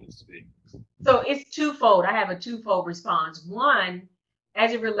 whatever it happens to be? So it's twofold. I have a twofold response. One,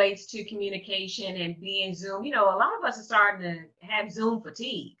 as it relates to communication and being Zoom, a lot of us are starting to have Zoom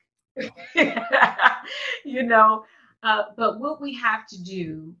fatigue. But what we have to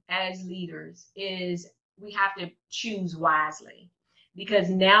do as leaders is we have to choose wisely, because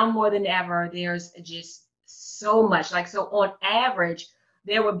now more than ever, there's just so much. So on average,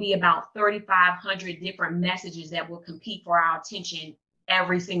 there would be about 3,500 different messages that will compete for our attention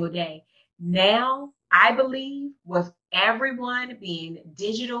every single day. Now, I believe with everyone being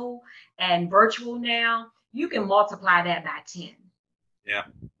digital and virtual now, you can multiply that by 10. Yeah.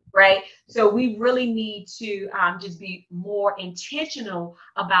 Right. So we really need to just be more intentional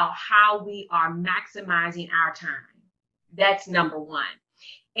about how we are maximizing our time. That's number one.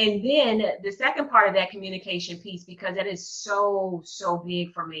 And then the second part of that communication piece, because that is so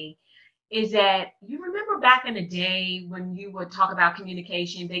big for me, is that you remember back in the day when you would talk about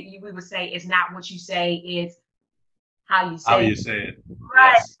communication, that we would say it's not what you say, it's how you say it.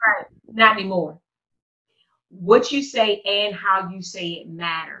 Right, yes. Right. Not anymore. What you say and how you say it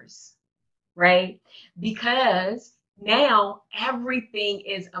matters, right? Because now everything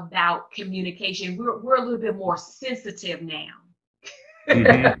is about communication. We're a little bit more sensitive now.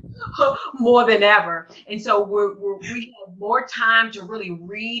 More than ever. And so we have more time to really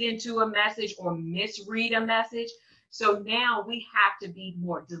read into a message or misread a message. So now we have to be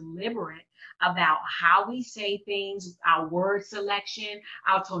more deliberate about how we say things, our word selection,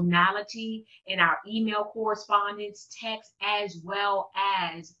 our tonality, in our email correspondence, text, as well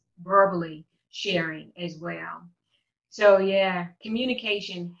as verbally sharing as well. So yeah,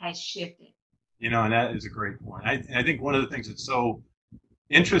 communication has shifted. And that is a great point. I think one of the things that's so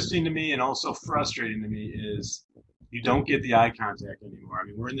interesting to me and also frustrating to me is you don't get the eye contact anymore. I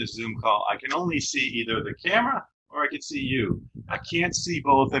mean, we're in this Zoom call. I can only see either the camera or I can see you. I can't see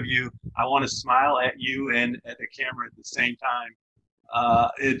both of you. I want to smile at you and at the camera at the same time.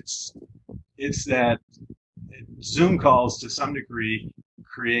 It's that Zoom calls to some degree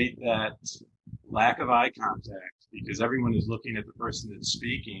create that lack of eye contact because everyone is looking at the person that's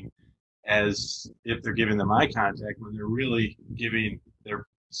speaking as if they're giving them eye contact when they're really giving their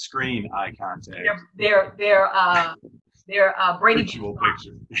screen eye contact. They're Brady virtual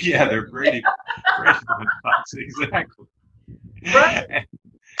picture. Yeah, they're Brady Bunch, exactly. Right.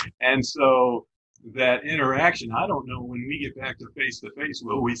 And so that interaction, I don't know when we get back to face,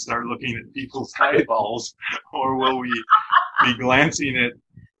 will we start looking at people's eyeballs or will we be glancing at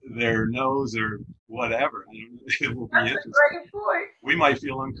their nose or whatever? I don't know. It will be interesting. Great point. We might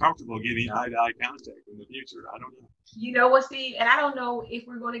feel uncomfortable getting eye-to-eye contact in the future. I don't know. You know what, Steve? And I don't know if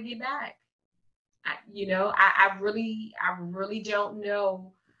we're going to get back. I really don't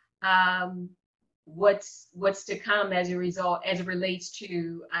know what's to come as a result, as it relates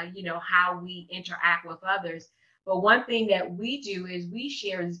to how we interact with others. But one thing that we do is we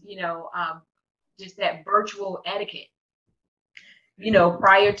share just that virtual etiquette.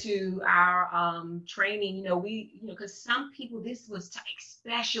 Prior to our training, because some people, this was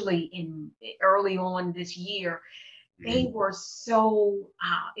especially in early on this year, they were so,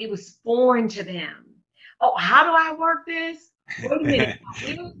 it was foreign to them. Oh, how do I work this? Wait a minute,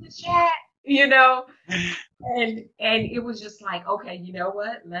 use the chat, and it was just like, okay, you know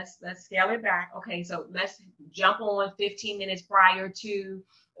what? Let's scale it back. Okay, so let's jump on 15 minutes prior to,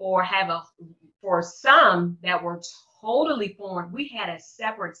 or for some that were totally foreign, we had a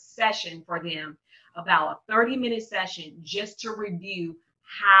separate session for them, about a 30-minute session, just to review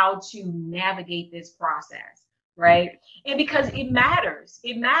how to navigate this process, right? And because it matters.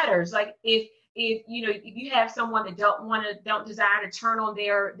 Like if you have someone that don't desire to turn on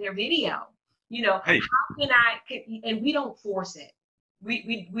their video, hey. How can and we don't force it.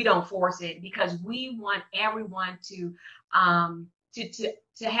 We don't force it because we want everyone to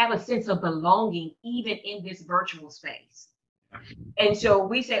have a sense of belonging, even in this virtual space. And so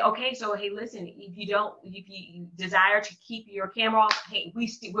we say, okay, so hey, listen, if you desire to keep your camera off, hey,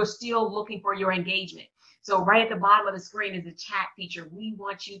 we're still looking for your engagement. So right at the bottom of the screen is the chat feature. We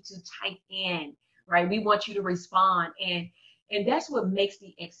want you to type in, right? We want you to respond. And that's what makes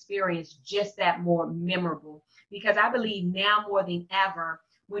the experience just that more memorable. Because I believe now more than ever,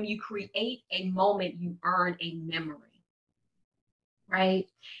 when you create a moment, you earn a memory. Right.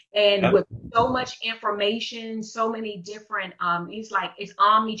 And with so much information, so many different, it's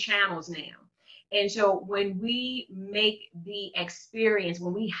omni channels now. And so when we make the experience,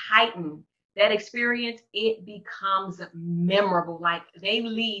 when we heighten that experience, it becomes memorable. Like they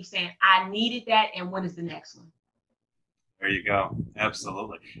leave saying, I needed that. And when is the next one? There you go.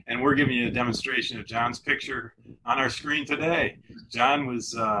 Absolutely. And we're giving you a demonstration of John's picture on our screen today. John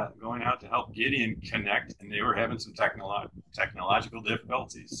was going out to help Gideon connect, and they were having some technological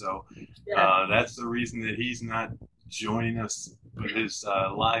difficulties. So that's the reason that he's not joining us with his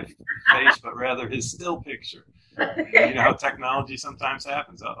live face, but rather his still picture. You know how technology sometimes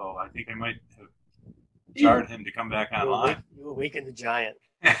happens. I think I might have jarred him to come back online. You awakened the giant.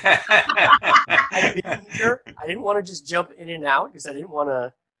 I didn't want to just jump in and out because I didn't want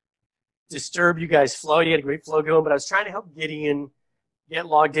to disturb you guys' flow. You had a great flow going, but I was trying to help Gideon get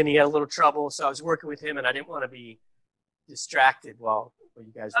logged in. He had a little trouble, so I was working with him, and I didn't want to be distracted while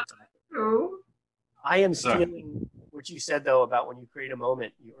you guys were talking. I am stealing what you said, though, about when you create a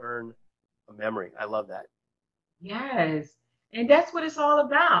moment, you earn a memory. I love that. Yes, and that's what it's all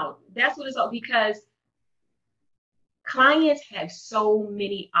about. That's what it's all, because clients have so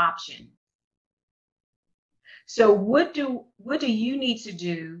many options. So what do you need to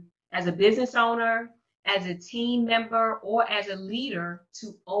do as a business owner, as a team member, or as a leader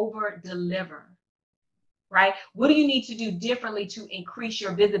to over deliver, right? What do you need to do differently to increase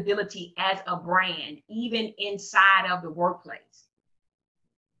your visibility as a brand, even inside of the workplace?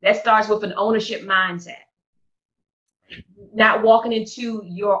 That starts with an ownership mindset. not walking into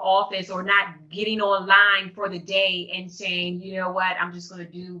your office or not getting online for the day and saying, you know what, I'm just going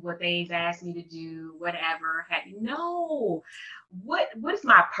to do what they've asked me to do, whatever. No, what is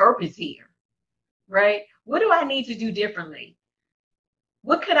my purpose here, right? What do I need to do differently?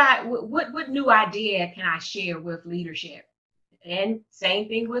 What new idea can I share with leadership? And same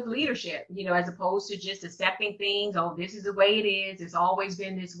thing with leadership, as opposed to just accepting things. Oh, this is the way it is. It's always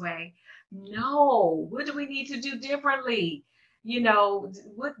been this way. No, what do we need to do differently?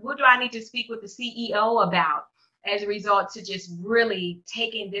 What do I need to speak with the CEO about as a result to just really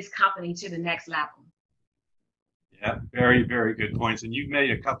taking this company to the next level? Yeah, very, very good points. And you've made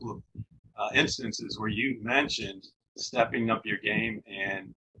a couple of instances where you mentioned stepping up your game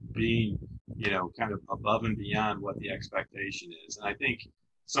and being, kind of above and beyond what the expectation is. And I think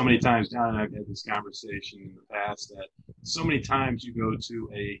so many times, John and I have had this conversation in the past, that so many times you go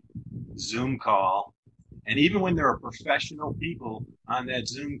to a Zoom call, and even when there are professional people on that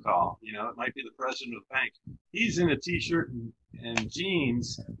Zoom call, it might be the president of the bank, he's in a t-shirt and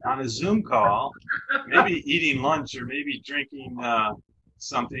jeans on a Zoom call, maybe eating lunch or maybe drinking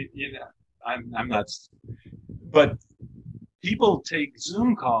something, I'm not, but people take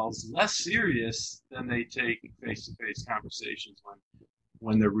Zoom calls less serious than they take face-to-face conversations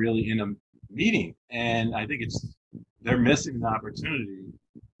when they're really in a meeting. And I think they're missing an opportunity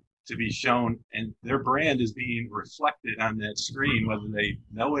to be shown, and their brand is being reflected on that screen, whether they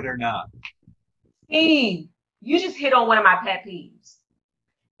know it or not. Steve, you just hit on one of my pet peeves,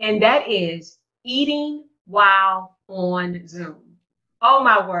 and that is eating while on Zoom. Oh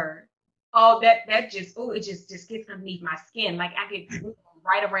my word. Oh, it just gets underneath my skin. Like I get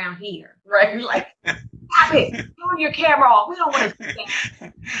right around here, right? Like, stop it. Turn your camera off. We don't want to see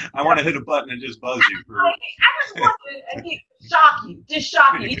that. I want to hit a button and just buzz you. I just want to shock you. Just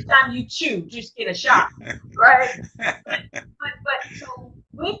shock you. Each time you chew, just get a shock, right? But so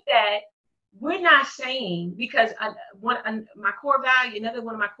with that, we're not saying, because my core value, another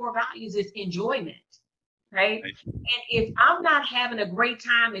one of my core values is enjoyment. Right? And if I'm not having a great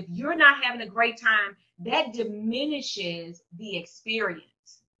time, if you're not having a great time, that diminishes the experience.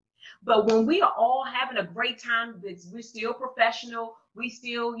 But when we are all having a great time, we're still professional. We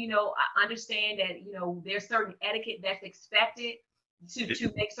still, understand that, there's certain etiquette that's expected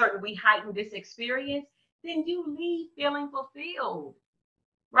to make certain we heighten this experience, then you leave feeling fulfilled.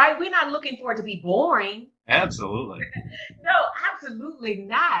 Right? We're not looking for it to be boring. Absolutely. No, absolutely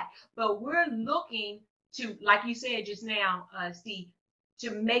not. But we're looking to, like you said just now, Steve,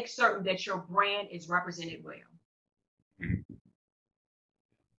 to make certain that your brand is represented well.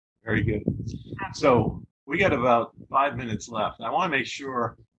 Very good. So we got about 5 minutes left. I want to make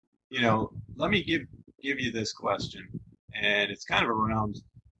sure, let me give you this question, and it's kind of around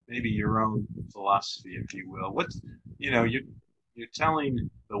maybe your own philosophy, if you will. What's, you're telling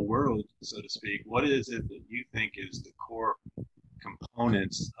the world, so to speak, what is it that you think is the core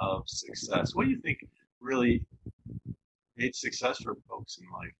components of success? What do you think really made success for folks in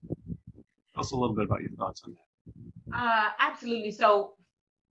life? Tell us a little bit about your thoughts on that. Absolutely. So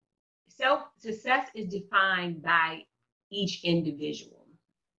success is defined by each individual,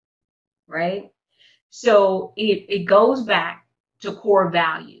 right? So it goes back to core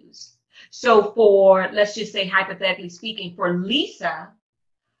values. So let's just say, hypothetically speaking, for Lisa,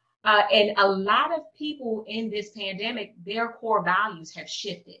 and a lot of people in this pandemic, their core values have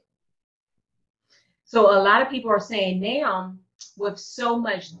shifted. So a lot of people are saying now, with so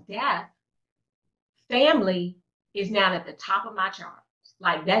much death, family is now at the top of my charts.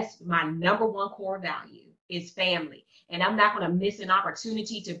 Like, that's my number one core value, is family. And I'm not going to miss an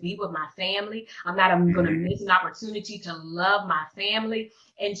opportunity to be with my family. I'm not going to miss an opportunity to love my family.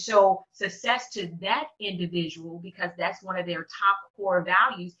 And so success to that individual, because that's one of their top core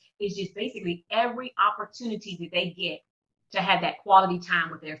values, is just basically every opportunity that they get to have that quality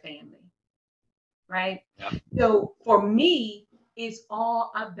time with their family. Right? Yep. So for me, it's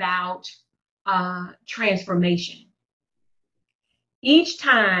all about transformation. Each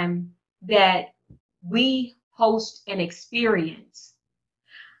time that we host an experience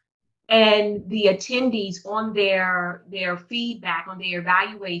and the attendees on their feedback, on their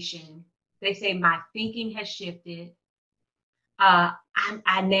evaluation, they say, my thinking has shifted. I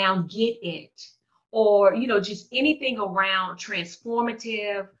now get it. Or, just anything around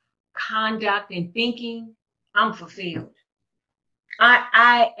transformative conduct and thinking, I'm fulfilled.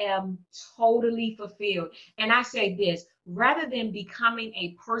 I am totally fulfilled. And I say this, rather than becoming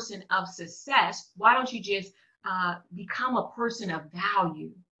a person of success, why don't you just become a person of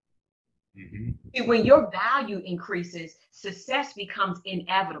value? Mm-hmm. When your value increases, success becomes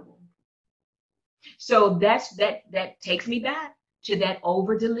inevitable. So that takes me back to that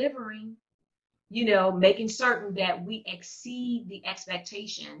over delivering, making certain that we exceed the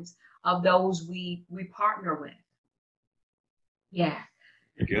expectations of those we partner with. Yeah.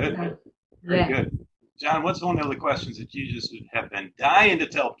 Very good. Yeah. Very good. John, what's one of the questions that you just have been dying to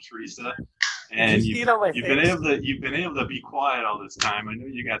tell Teresa? And you've been able to be quiet all this time. I know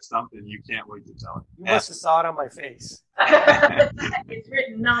you got something you can't wait to tell. You must have saw it on my face. It's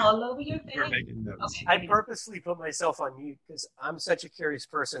written all over your face. We're making notes. Okay. I purposely put myself on mute because I'm such a curious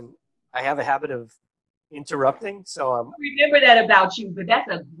person. I have a habit of interrupting, so I remember that about you, but that's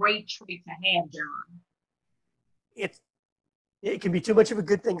a great trait to have, John. It can be too much of a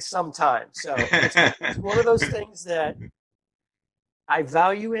good thing sometimes. So it's one of those things that I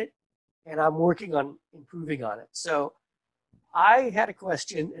value it, and I'm working on improving on it. So I had a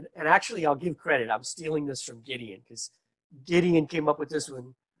question, and actually I'll give credit. I'm stealing this from Gideon because Gideon came up with this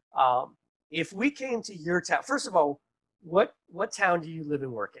one. If we came to your town, first of all, what town do you live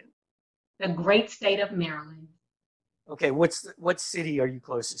and work in? The great state of Maryland. Okay, what city are you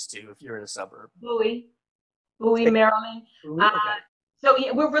closest to if you're in a suburb? Bowie, Maryland. Okay. So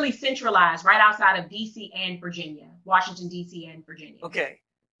yeah, we're really centralized, right outside of D.C. and Virginia, Washington, D.C. and Virginia. Okay.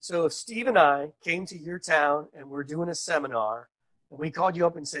 So if Steve and I came to your town and we're doing a seminar and we called you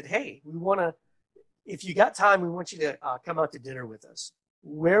up and said, hey, if you got time, we want you to come out to dinner with us.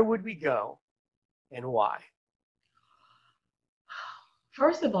 Where would we go and why?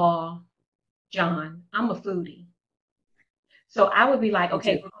 First of all, John, I'm a foodie. So I would be like,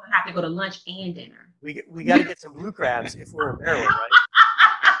 okay, we're going to have to go to lunch and dinner. We got to get some blue crabs if we're in Maryland, right?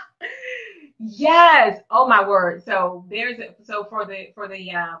 Yes. Oh my word. So for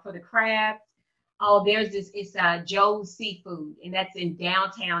the crabs, it's Joe's Seafood, and that's in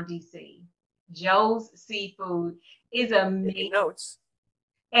downtown DC. Joe's Seafood is amazing. Notes.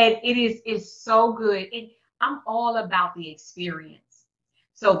 And it's so good. I'm all about the experience.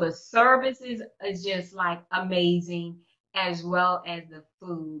 So the service is just like amazing, as well as the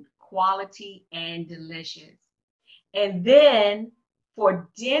food, quality and delicious. And then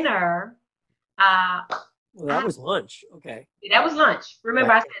for dinner, well, that was lunch. Okay. That was lunch.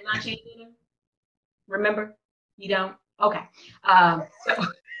 Remember, I said lunch and dinner? Remember? You don't? Okay.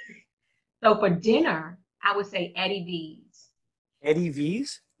 So for dinner, I would say Eddie V's. Eddie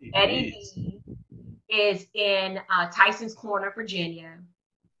V's? Eddie V is in Tyson's Corner, Virginia.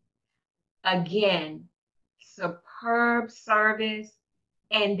 Again, superb service,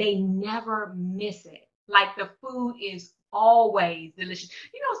 and they never miss it. Like the food is always delicious.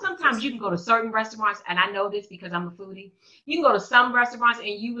 Sometimes you can go to certain restaurants, and I know this because I'm a foodie. You can go to some restaurants and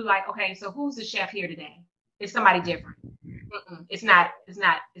you be like, okay, so who's the chef here today? It's somebody different. It's not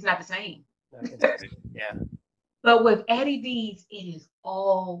the same. Yeah. But with Eddie V's, it is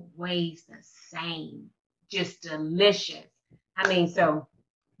always the same. Just delicious. I mean, so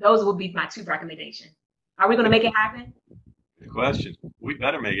those would be my two recommendations. Are we going to make it happen? Good question. We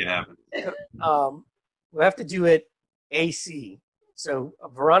better make it happen. We'll have to do it AC. So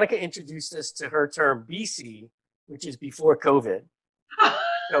Veronica introduced us to her term BC, which is before COVID.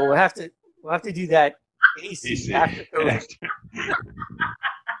 So we'll have to do that AC. After COVID.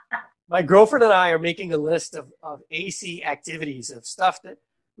 My girlfriend and I are making a list of AC activities, of stuff that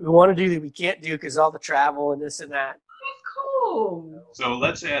we want to do that we can't do because all the travel and this and that. That's cool. So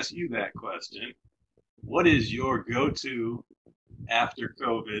let's ask you that question. What is your go-to after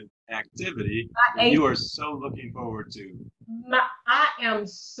COVID activity that you are so looking forward to? I am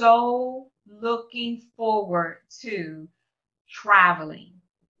so looking forward to traveling.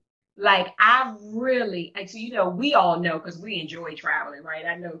 Like we all know because we enjoy traveling, right?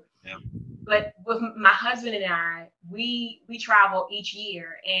 I know. Yeah. But with my husband and I, we travel each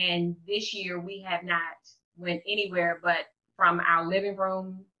year, and this year we have not went anywhere but from our living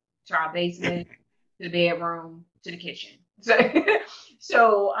room to our basement to the bedroom to the kitchen.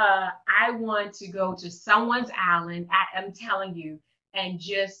 So I want to go to someone's island, I'm telling you, and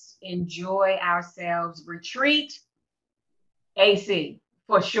just enjoy ourselves. Retreat, AC,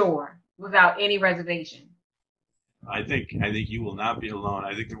 for sure, without any reservation. I think you will not be alone.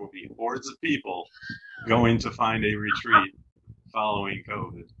 I think there will be hordes of people going to find a retreat following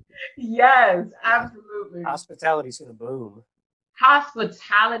COVID. Yes, absolutely. Hospitality is going to boom.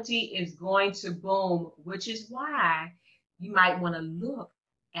 Hospitality is going to boom, which is why you might want to look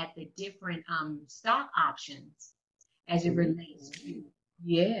at the different stock options as it relates to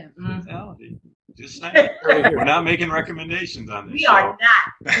hospitality. Just saying. We're not making recommendations on this. We are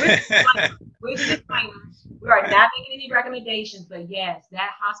not. With a disclaimer, we are not making any recommendations, but yes,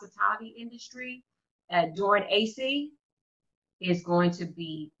 that hospitality industry during AC is going to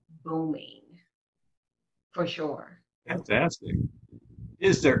be booming. for sure. Fantastic.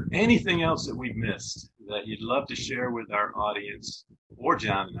 Is there anything else that we've missed that you'd love to share with our audience or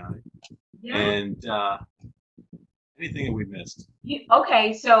John and I? Yeah. And anything that we missed?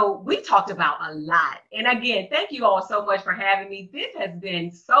 Okay, so we talked about a lot. And again, thank you all so much for having me. This has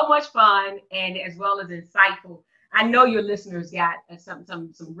been so much fun and as well as insightful. I know your listeners got some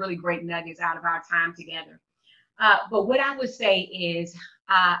really great nuggets out of our time together. But what I would say is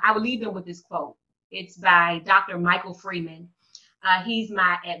I would leave them with this quote. It's by Dr. Michael Freeman. He's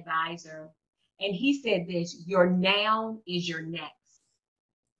my advisor. And he said this: your noun is your next.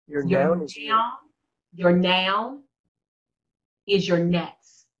 Your noun is your noun is your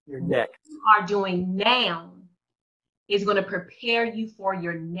next. Your next. What you are doing now is going to prepare you for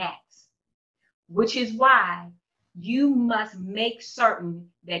your next, which is why you must make certain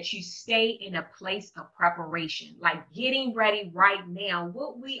that you stay in a place of preparation, like getting ready right now.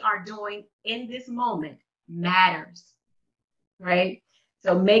 What we are doing in this moment matters, right?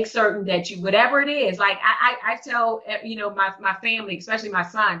 So make certain that you, whatever it is, like I tell, my family, especially my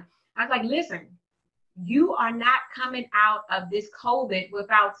son, I was like, listen, you are not coming out of this COVID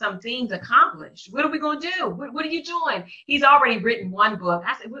without some things accomplished. What are we going to do? What are you doing? He's already written one book.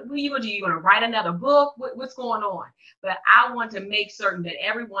 I said, what are you going to do? You going to write another book? What's going on? But I want to make certain that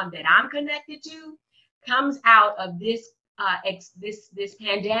everyone that I'm connected to comes out of this this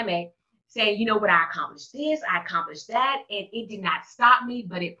pandemic saying, you know what, I accomplished this, I accomplished that, and it did not stop me,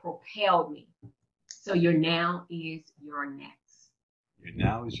 but it propelled me. So your now is your next. Your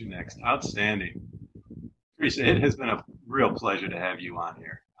now is your next. Outstanding. Teresa, it has been a real pleasure to have you on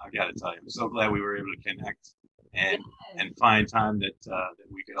here. I got to tell you, I'm so glad we were able to connect and find time that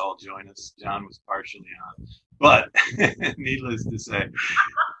we could all join us. John was partially on, but needless to say,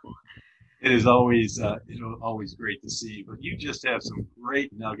 it is always great to see you. But you just have some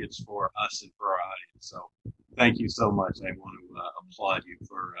great nuggets for us and for our audience. So thank you so much. I want to applaud you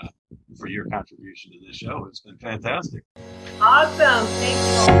for your contribution to this show. It's been fantastic. Awesome.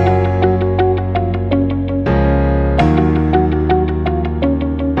 Thank you.